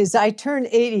happening is I turn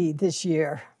 80 this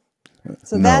year.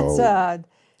 So no. That's,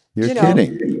 You're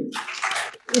kidding.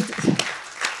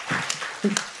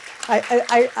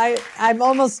 I'm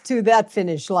almost to that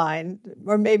finish line,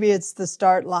 or maybe it's the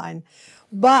start line.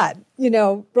 But,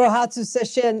 Rohatsu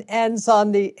Sesshin ends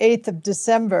on the 8th of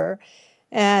December.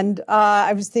 And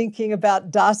I was thinking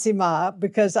about Dasima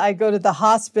because I go to the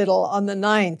hospital on the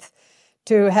 9th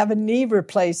to have a knee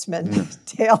replacement.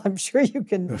 Dale, I'm sure you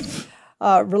can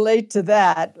relate to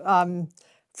that.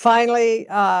 Finally,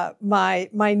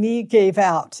 my knee gave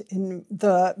out in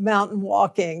the mountain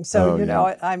walking. So,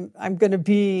 I'm going to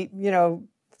be,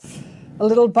 a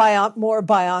little more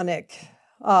bionic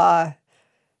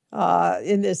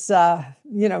in this,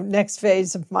 next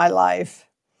phase of my life.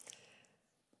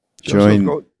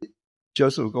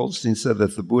 Joseph Goldstein said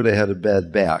that the Buddha had a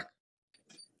bad back.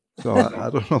 So I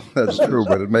don't know if that's true,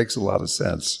 but it makes a lot of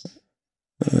sense.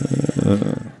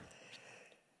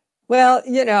 Well,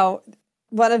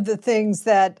 one of the things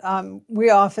that we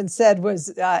often said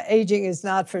was aging is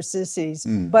not for sissies.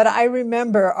 But I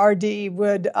remember RD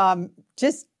would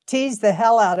just tease the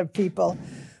hell out of people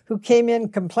who came in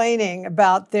complaining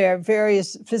about their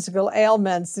various physical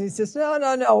ailments. And he says,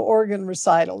 no, organ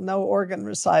recital. No organ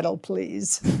recital,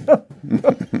 please.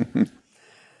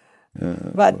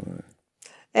 But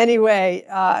anyway,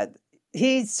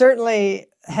 he certainly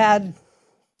had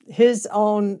his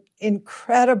own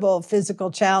incredible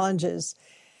physical challenges.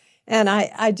 And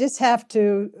I just have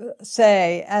to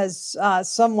say, as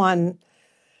someone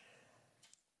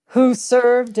who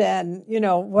served and,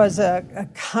 was a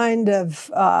kind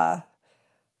of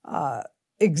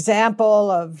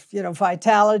example of,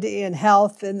 vitality and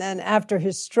health. And then after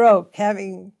his stroke,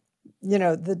 having,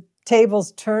 the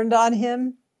tables turned on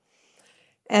him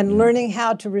and learning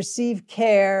how to receive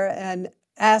care and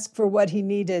ask for what he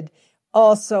needed,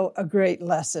 also a great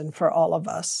lesson for all of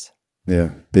us.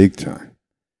 Yeah, big time.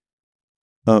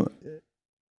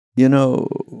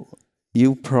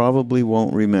 You probably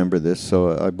won't remember this,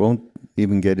 so I won't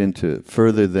even get into it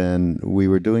further than we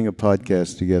were doing a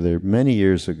podcast together many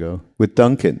years ago with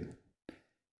Duncan,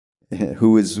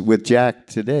 who is with Jack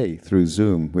today through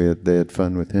Zoom. They had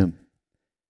fun with him.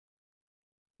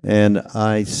 And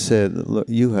I said, look,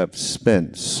 you have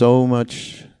spent so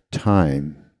much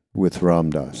time with Ram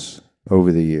Dass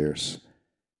over the years.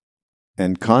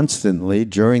 And constantly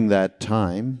during that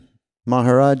time,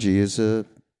 Maharaji is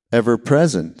ever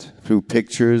present through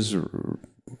pictures,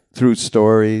 through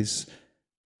stories,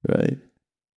 right?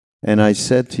 And I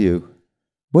said to you,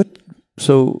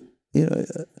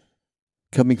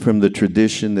 coming from the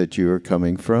tradition that you are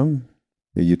coming from,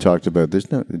 you talked about this,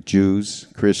 Jews,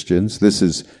 Christians, this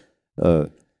is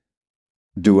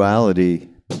duality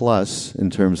plus in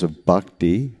terms of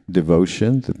bhakti,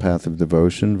 devotion, the path of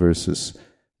devotion versus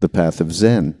the path of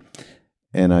Zen.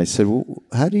 And I said, well,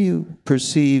 how do you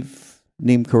perceive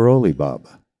Neem Karoli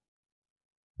Baba?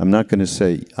 I'm not going to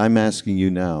say, I'm asking you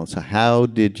now, so how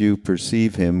did you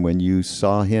perceive him when you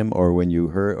saw him or when you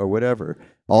heard or whatever,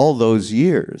 all those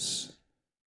years?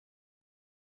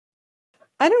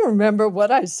 I don't remember what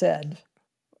I said.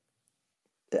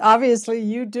 Obviously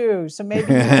you do, so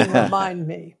maybe you can remind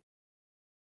me.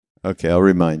 Okay, I'll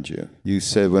remind you. You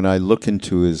said, when I look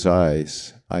into his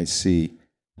eyes, I see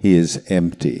he is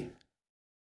empty.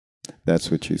 That's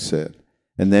what you said.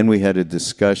 And then we had a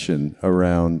discussion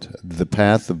around the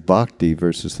path of bhakti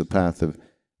versus the path of,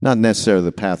 not necessarily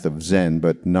the path of Zen,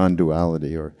 but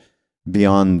non-duality or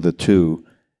beyond the two.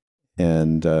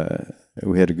 And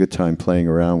we had a good time playing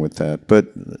around with that. But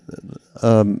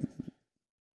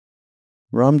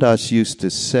Ram Dass used to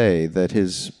say that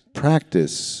his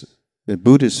practice, the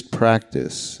Buddhist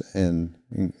practice, and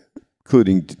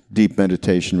including deep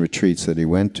meditation retreats that he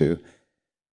went to,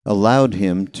 allowed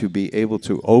him to be able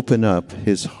to open up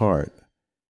his heart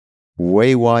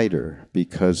way wider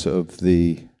because of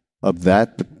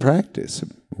that practice,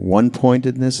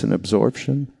 one-pointedness and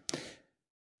absorption.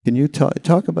 Can you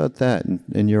talk about that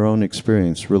in your own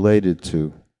experience related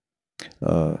to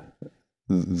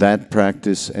that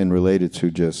practice and related to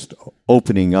just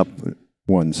opening up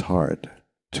one's heart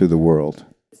to the world?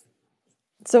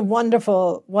 It's a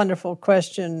wonderful, wonderful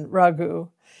question, Raghu.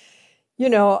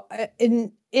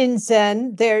 In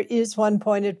Zen, there is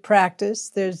one-pointed practice.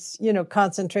 There's,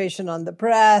 concentration on the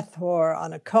breath or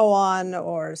on a koan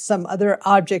or some other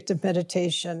object of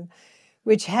meditation,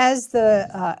 which has the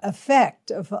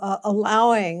effect of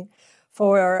allowing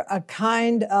for a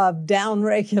kind of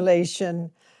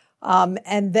down-regulation.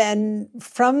 And then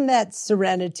from that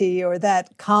serenity or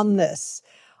that calmness,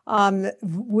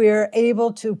 we're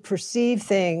able to perceive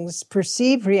things,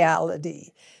 perceive reality,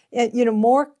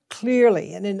 more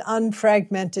clearly in an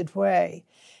unfragmented way.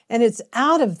 And it's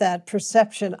out of that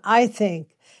perception, I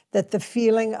think, that the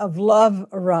feeling of love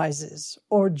arises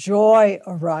or joy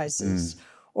arises.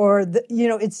 Or,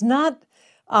 it's not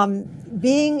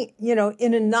being,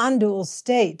 in a non-dual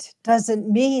state doesn't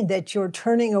mean that you're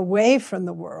turning away from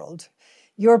the world.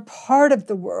 You're part of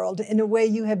the world in a way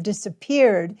you have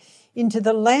disappeared into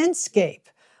the landscape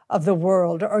of the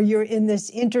world, or you're in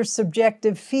this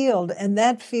intersubjective field, and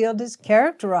that field is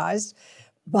characterized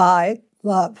by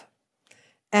love.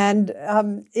 And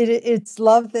it's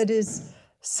love that is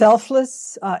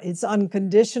selfless, it's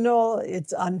unconditional,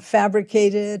 it's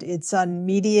unfabricated, it's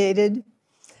unmediated,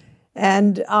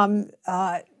 and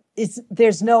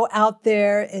there's no out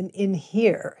there and in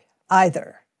here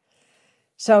either.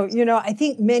 So, I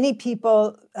think many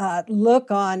people look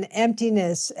on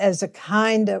emptiness as a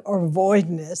kind of, or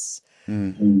voidness,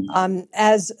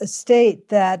 as a state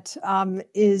that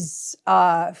is,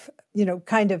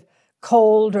 kind of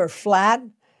cold or flat.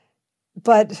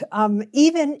 But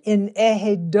even in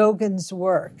Ehe Dogen's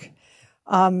work,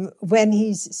 when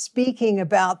he's speaking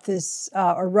about this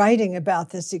or writing about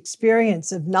this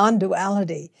experience of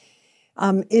non-duality,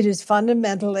 it is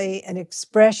fundamentally an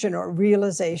expression or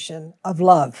realization of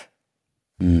love.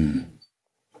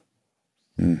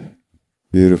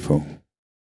 Beautiful.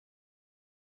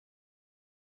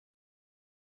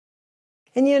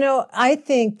 And, I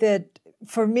think that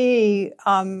for me,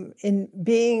 in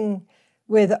being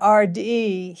with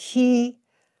R.D.,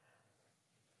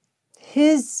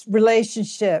 his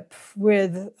relationship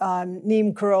with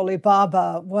Neem Karoli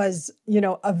Baba was,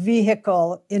 a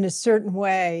vehicle in a certain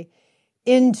way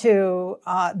into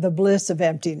the bliss of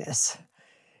emptiness.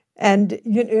 And,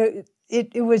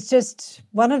 it was just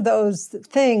one of those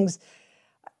things.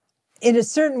 In a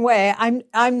certain way,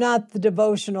 I'm not the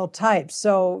devotional type.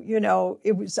 So,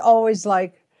 it was always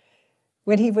like,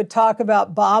 when he would talk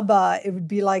about Baba, it would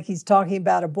be like he's talking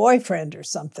about a boyfriend or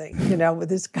something, with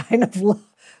this kind of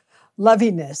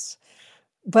loviness.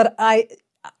 But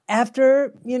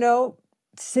after,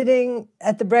 sitting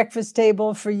at the breakfast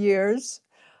table for years,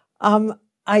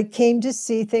 I came to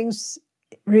see things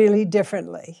really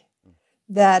differently.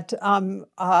 That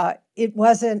it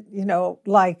wasn't,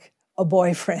 like a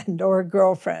boyfriend or a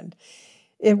girlfriend.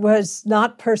 It was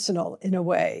not personal in a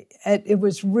way. It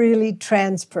was really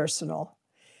transpersonal.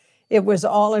 It was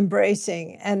all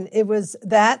embracing. And it was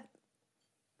that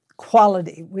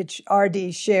quality which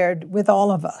R.D. shared with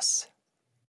all of us.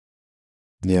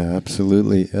 Yeah,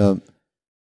 absolutely.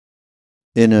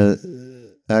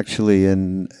 Actually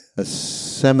in a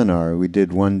seminar we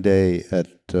did one day at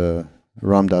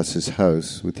Ram Dass's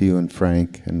house with you and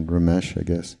Frank and Ramesh, I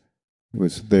guess,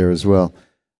 was there as well.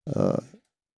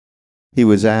 He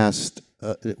was asked,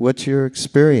 what's your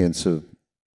experience of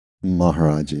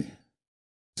Maharaji?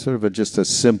 Sort of just a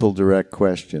simple, direct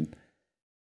question.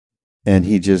 And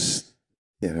he just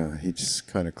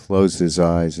kind of closed his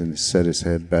eyes and set his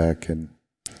head back. And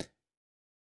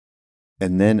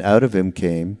then out of him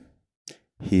came,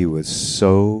 he was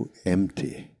so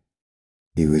empty.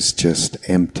 He was just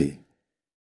empty.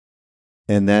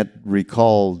 And that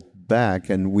recalled back,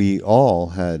 and we all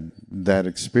had that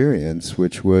experience,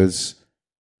 which was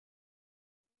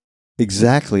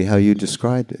exactly how you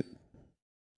described it.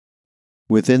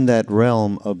 Within that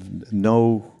realm of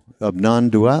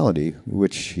non-duality,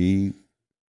 which he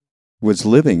was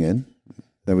living in,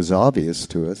 that was obvious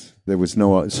to us. There was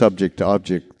no subject to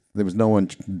object. There was no one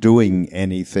doing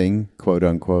anything, quote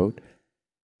unquote.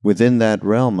 Within that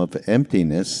realm of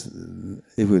emptiness,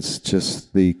 it was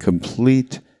just the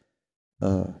complete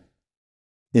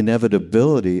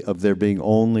inevitability of there being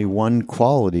only one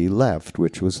quality left,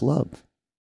 which was love.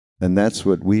 And that's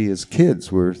what we as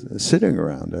kids were sitting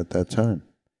around at that time.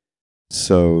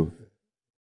 So,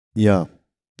 yeah,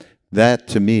 that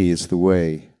to me is the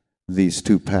way these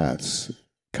two paths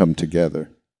come together.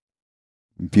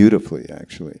 Beautifully,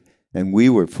 actually. And we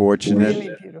were fortunate.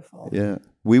 Really beautiful. Yeah.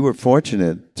 We were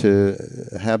fortunate to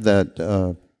have that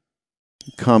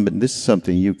this is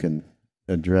something you can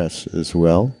address as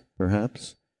well,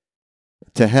 perhaps.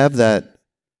 To have that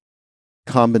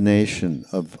combination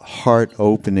of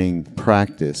heart-opening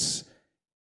practice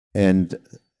and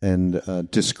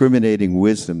discriminating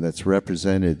wisdom that's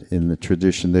represented in the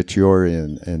tradition that you're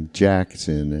in, and Jack's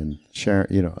in, and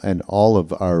Sharon, and all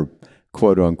of our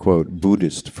quote-unquote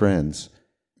Buddhist friends,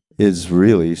 is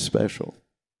really special.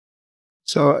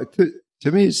 So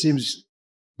to me, it seems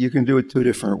you can do it two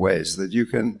different ways. That you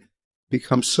can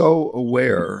become so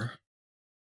aware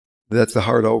that the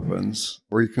heart opens,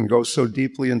 or you can go so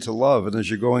deeply into love. And as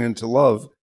you're going into love,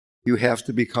 you have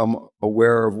to become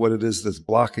aware of what it is that's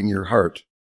blocking your heart.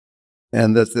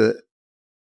 And that the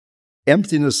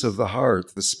emptiness of the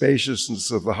heart, the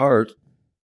spaciousness of the heart,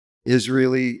 is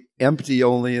really empty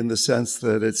only in the sense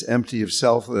that it's empty of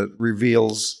self, that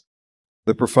reveals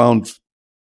the profound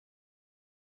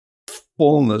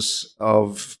fullness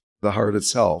of the heart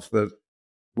itself. That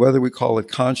whether we call it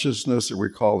consciousness or we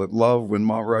call it love, when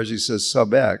Maharaji says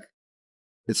sabek,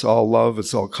 it's all love,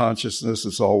 it's all consciousness,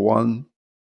 it's all one.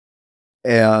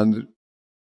 And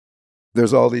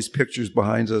there's all these pictures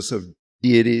behind us of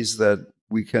deities that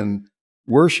we can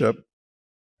worship.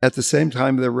 At the same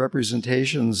time, they're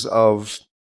representations of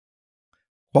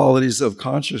qualities of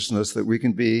consciousness that we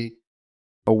can be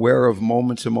aware of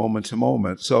moment to moment to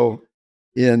moment. So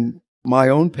in my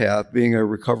own path, being a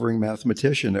recovering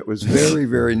mathematician, it was very,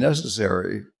 very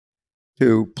necessary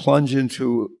to plunge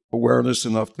into awareness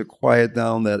enough to quiet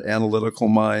down that analytical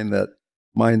mind, that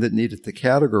mind that needed to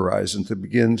categorize, and to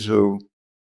begin to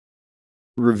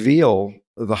reveal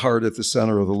the heart at the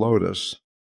center of the lotus,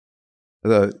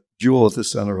 the jewel at the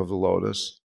center of the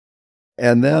lotus.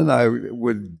 And then I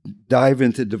would dive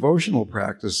into devotional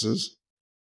practices,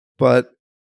 but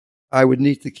I would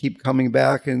need to keep coming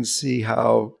back and see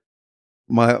how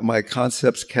my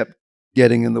concepts kept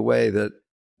getting in the way, that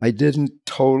I didn't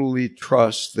totally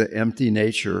trust the empty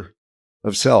nature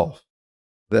of self,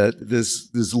 that this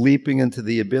leaping into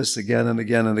the abyss again and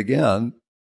again and again,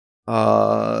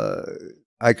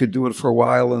 I could do it for a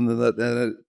while, and then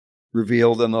it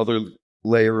revealed another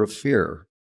layer of fear,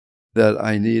 that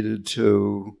I needed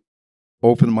to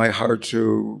open my heart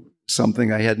to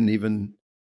something I hadn't even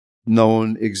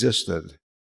known existed.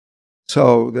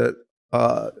 So that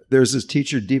there's this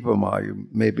teacher, Deepa Ma, you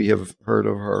maybe have heard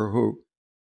of her, who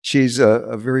she's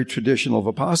a very traditional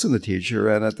Vipassana teacher,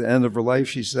 and at the end of her life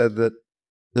she said that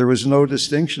there was no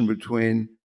distinction between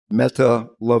metta,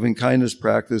 loving kindness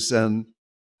practice, and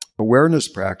awareness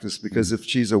practice, because if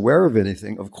she's aware of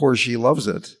anything, of course she loves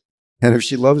it. And if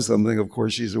she loves something, of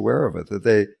course she's aware of it, that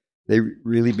they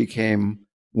really became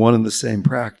one and the same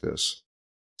practice.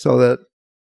 So that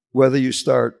whether you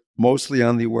start mostly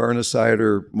on the awareness side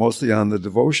or mostly on the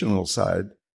devotional side,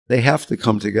 they have to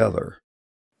come together.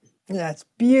 That's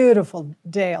beautiful,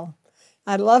 Dale.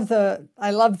 I love the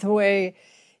way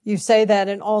you say that,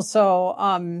 and also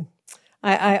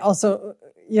I also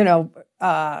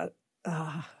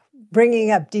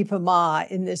bringing up Deepa Ma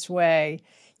in this way,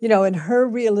 in her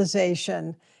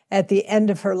realization at the end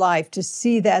of her life, to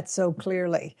see that so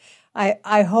clearly.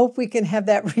 I hope we can have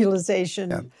that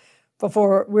realization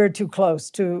before we're too close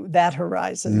to that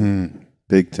horizon.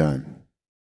 Big time.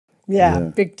 Yeah,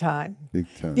 big time. Big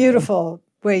time. Beautiful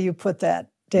way you put that,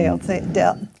 Dale.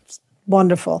 Dale.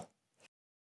 Wonderful.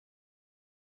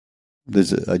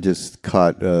 I just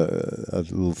caught a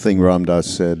little thing Ram Dass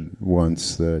said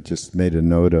once that I just made a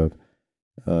note of.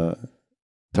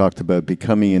 Talked about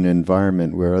becoming an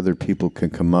environment where other people can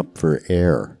come up for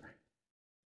air.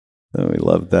 Oh, we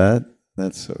love that.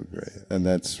 That's so great. And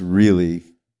that's really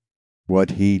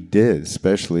what he did,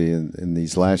 especially in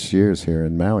these last years here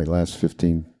in Maui, last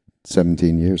 15,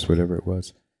 17 years, whatever it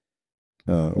was.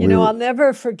 I'll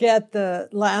never forget the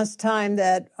last time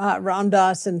that Ram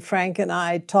Dass and Frank and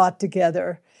I taught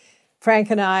together.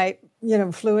 Frank and I,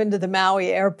 flew into the Maui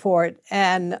airport,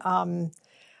 and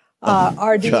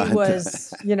RD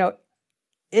was,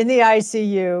 in the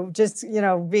ICU, just,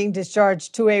 being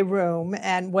discharged to a room,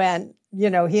 and when,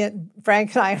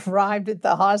 Frank and I arrived at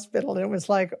the hospital, and it was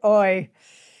like, oi.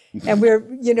 And we're,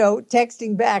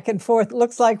 texting back and forth.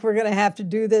 Looks like we're going to have to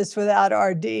do this without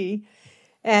RD.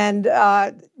 And,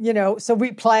 so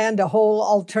we planned a whole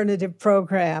alternative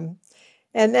program.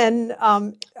 And then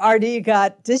RD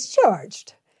got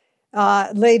discharged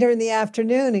later in the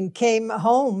afternoon and came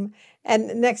home.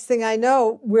 And next thing I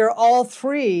know, we're all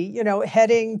three,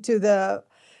 heading to the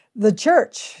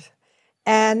church.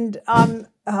 And,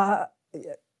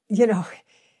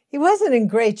 he wasn't in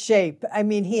great shape. I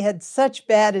mean, he had such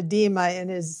bad edema in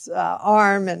his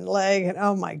arm and leg, and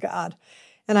oh my God.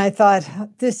 And I thought,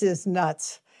 this is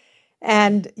nuts.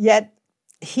 And yet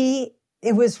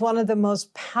it was one of the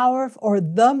most powerful, or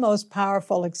the most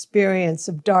powerful experience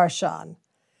of darshan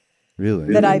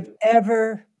that I've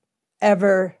ever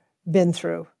been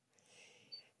through.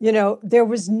 There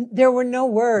were no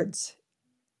words.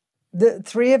 The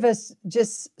three of us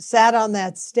just sat on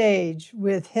that stage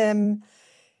with him,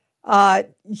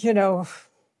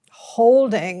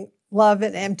 holding love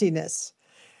and emptiness,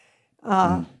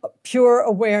 pure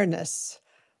awareness,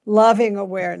 loving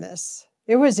awareness.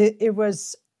 It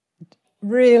was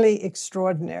really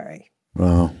extraordinary.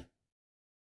 Wow.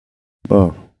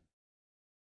 Can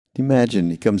you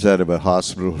imagine he comes out of a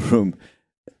hospital room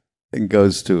and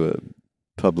goes to a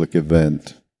public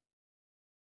event?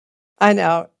 I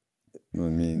know. I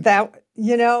mean, that,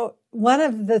 one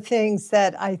of the things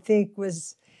that I think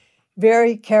was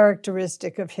very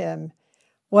characteristic of him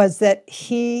was that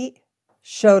he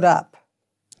showed up.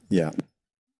 Yeah.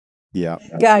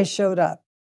 Guy showed up.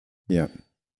 Yeah.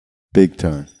 Big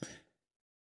time.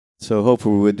 So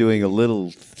hopefully we're doing a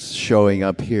little showing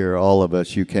up here, all of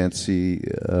us. You can't see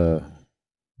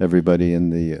everybody in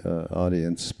the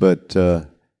audience. But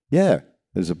yeah,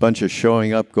 there's a bunch of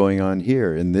showing up going on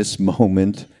here in this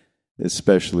moment,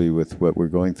 especially with what we're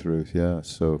going through. Yeah,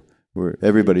 so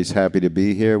everybody's happy to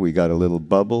be here. We got a little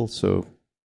bubble, so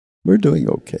we're doing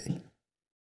okay.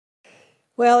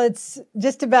 Well, it's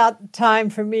just about time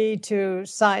for me to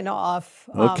sign off.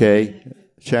 Okay.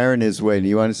 Sharon is waiting.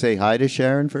 You want to say hi to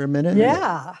Sharon for a minute?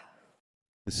 Yeah.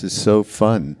 This is so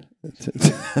fun.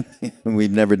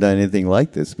 We've never done anything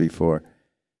like this before.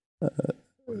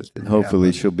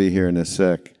 Hopefully she'll be here in a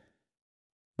sec.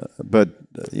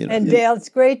 And Dale, it's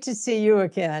great to see you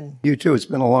again. You too. It's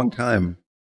been a long time.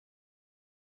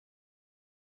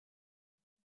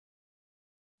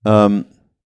 Hey,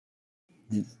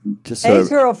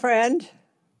 girlfriend.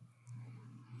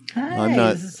 Hi, I'm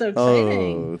not, this is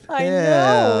so exciting. I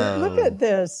know. Look at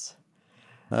this.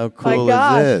 How cool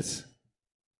is this?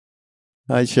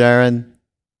 Hi, Sharon.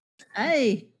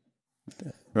 Hi.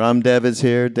 Ramdev is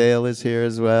here. Dale is here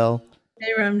as well.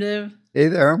 Hey, Ramdev. Hey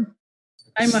there.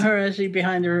 I'm Maharaji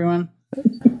behind everyone.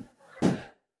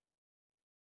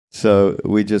 So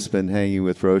we just been hanging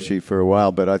with Roshi for a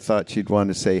while, but I thought she'd want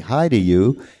to say hi to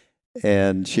you,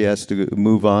 and she has to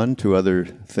move on to other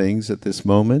things at this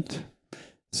moment.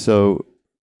 So,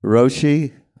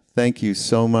 Roshi, thank you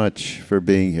so much for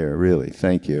being here. Really,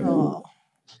 thank you. Oh,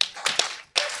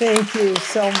 thank you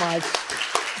so much.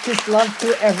 Just love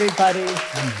to everybody,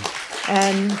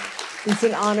 and it's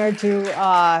an honor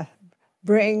to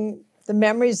bring the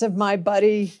memories of my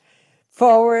buddy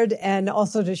forward and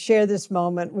also to share this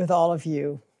moment with all of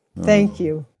you. Thank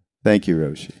you. Thank you,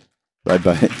 Roshi.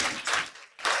 Bye-bye.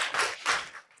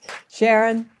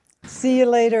 Sharon, see you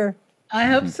later. I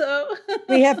hope so.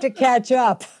 We have to catch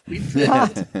up.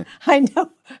 I know.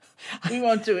 We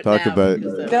won't do it Talk now. about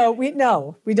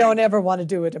We don't ever want to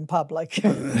do it in public.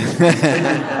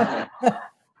 I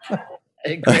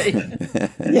agree.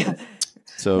 Yeah.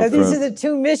 So Now, these are the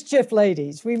two mischief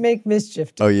ladies. We make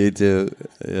mischief. Oh, you do?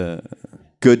 Yeah.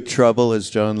 Good trouble, as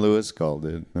John Lewis called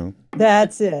it. No?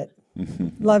 That's it.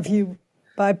 Love you.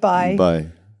 Bye-bye. Bye.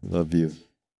 Love you.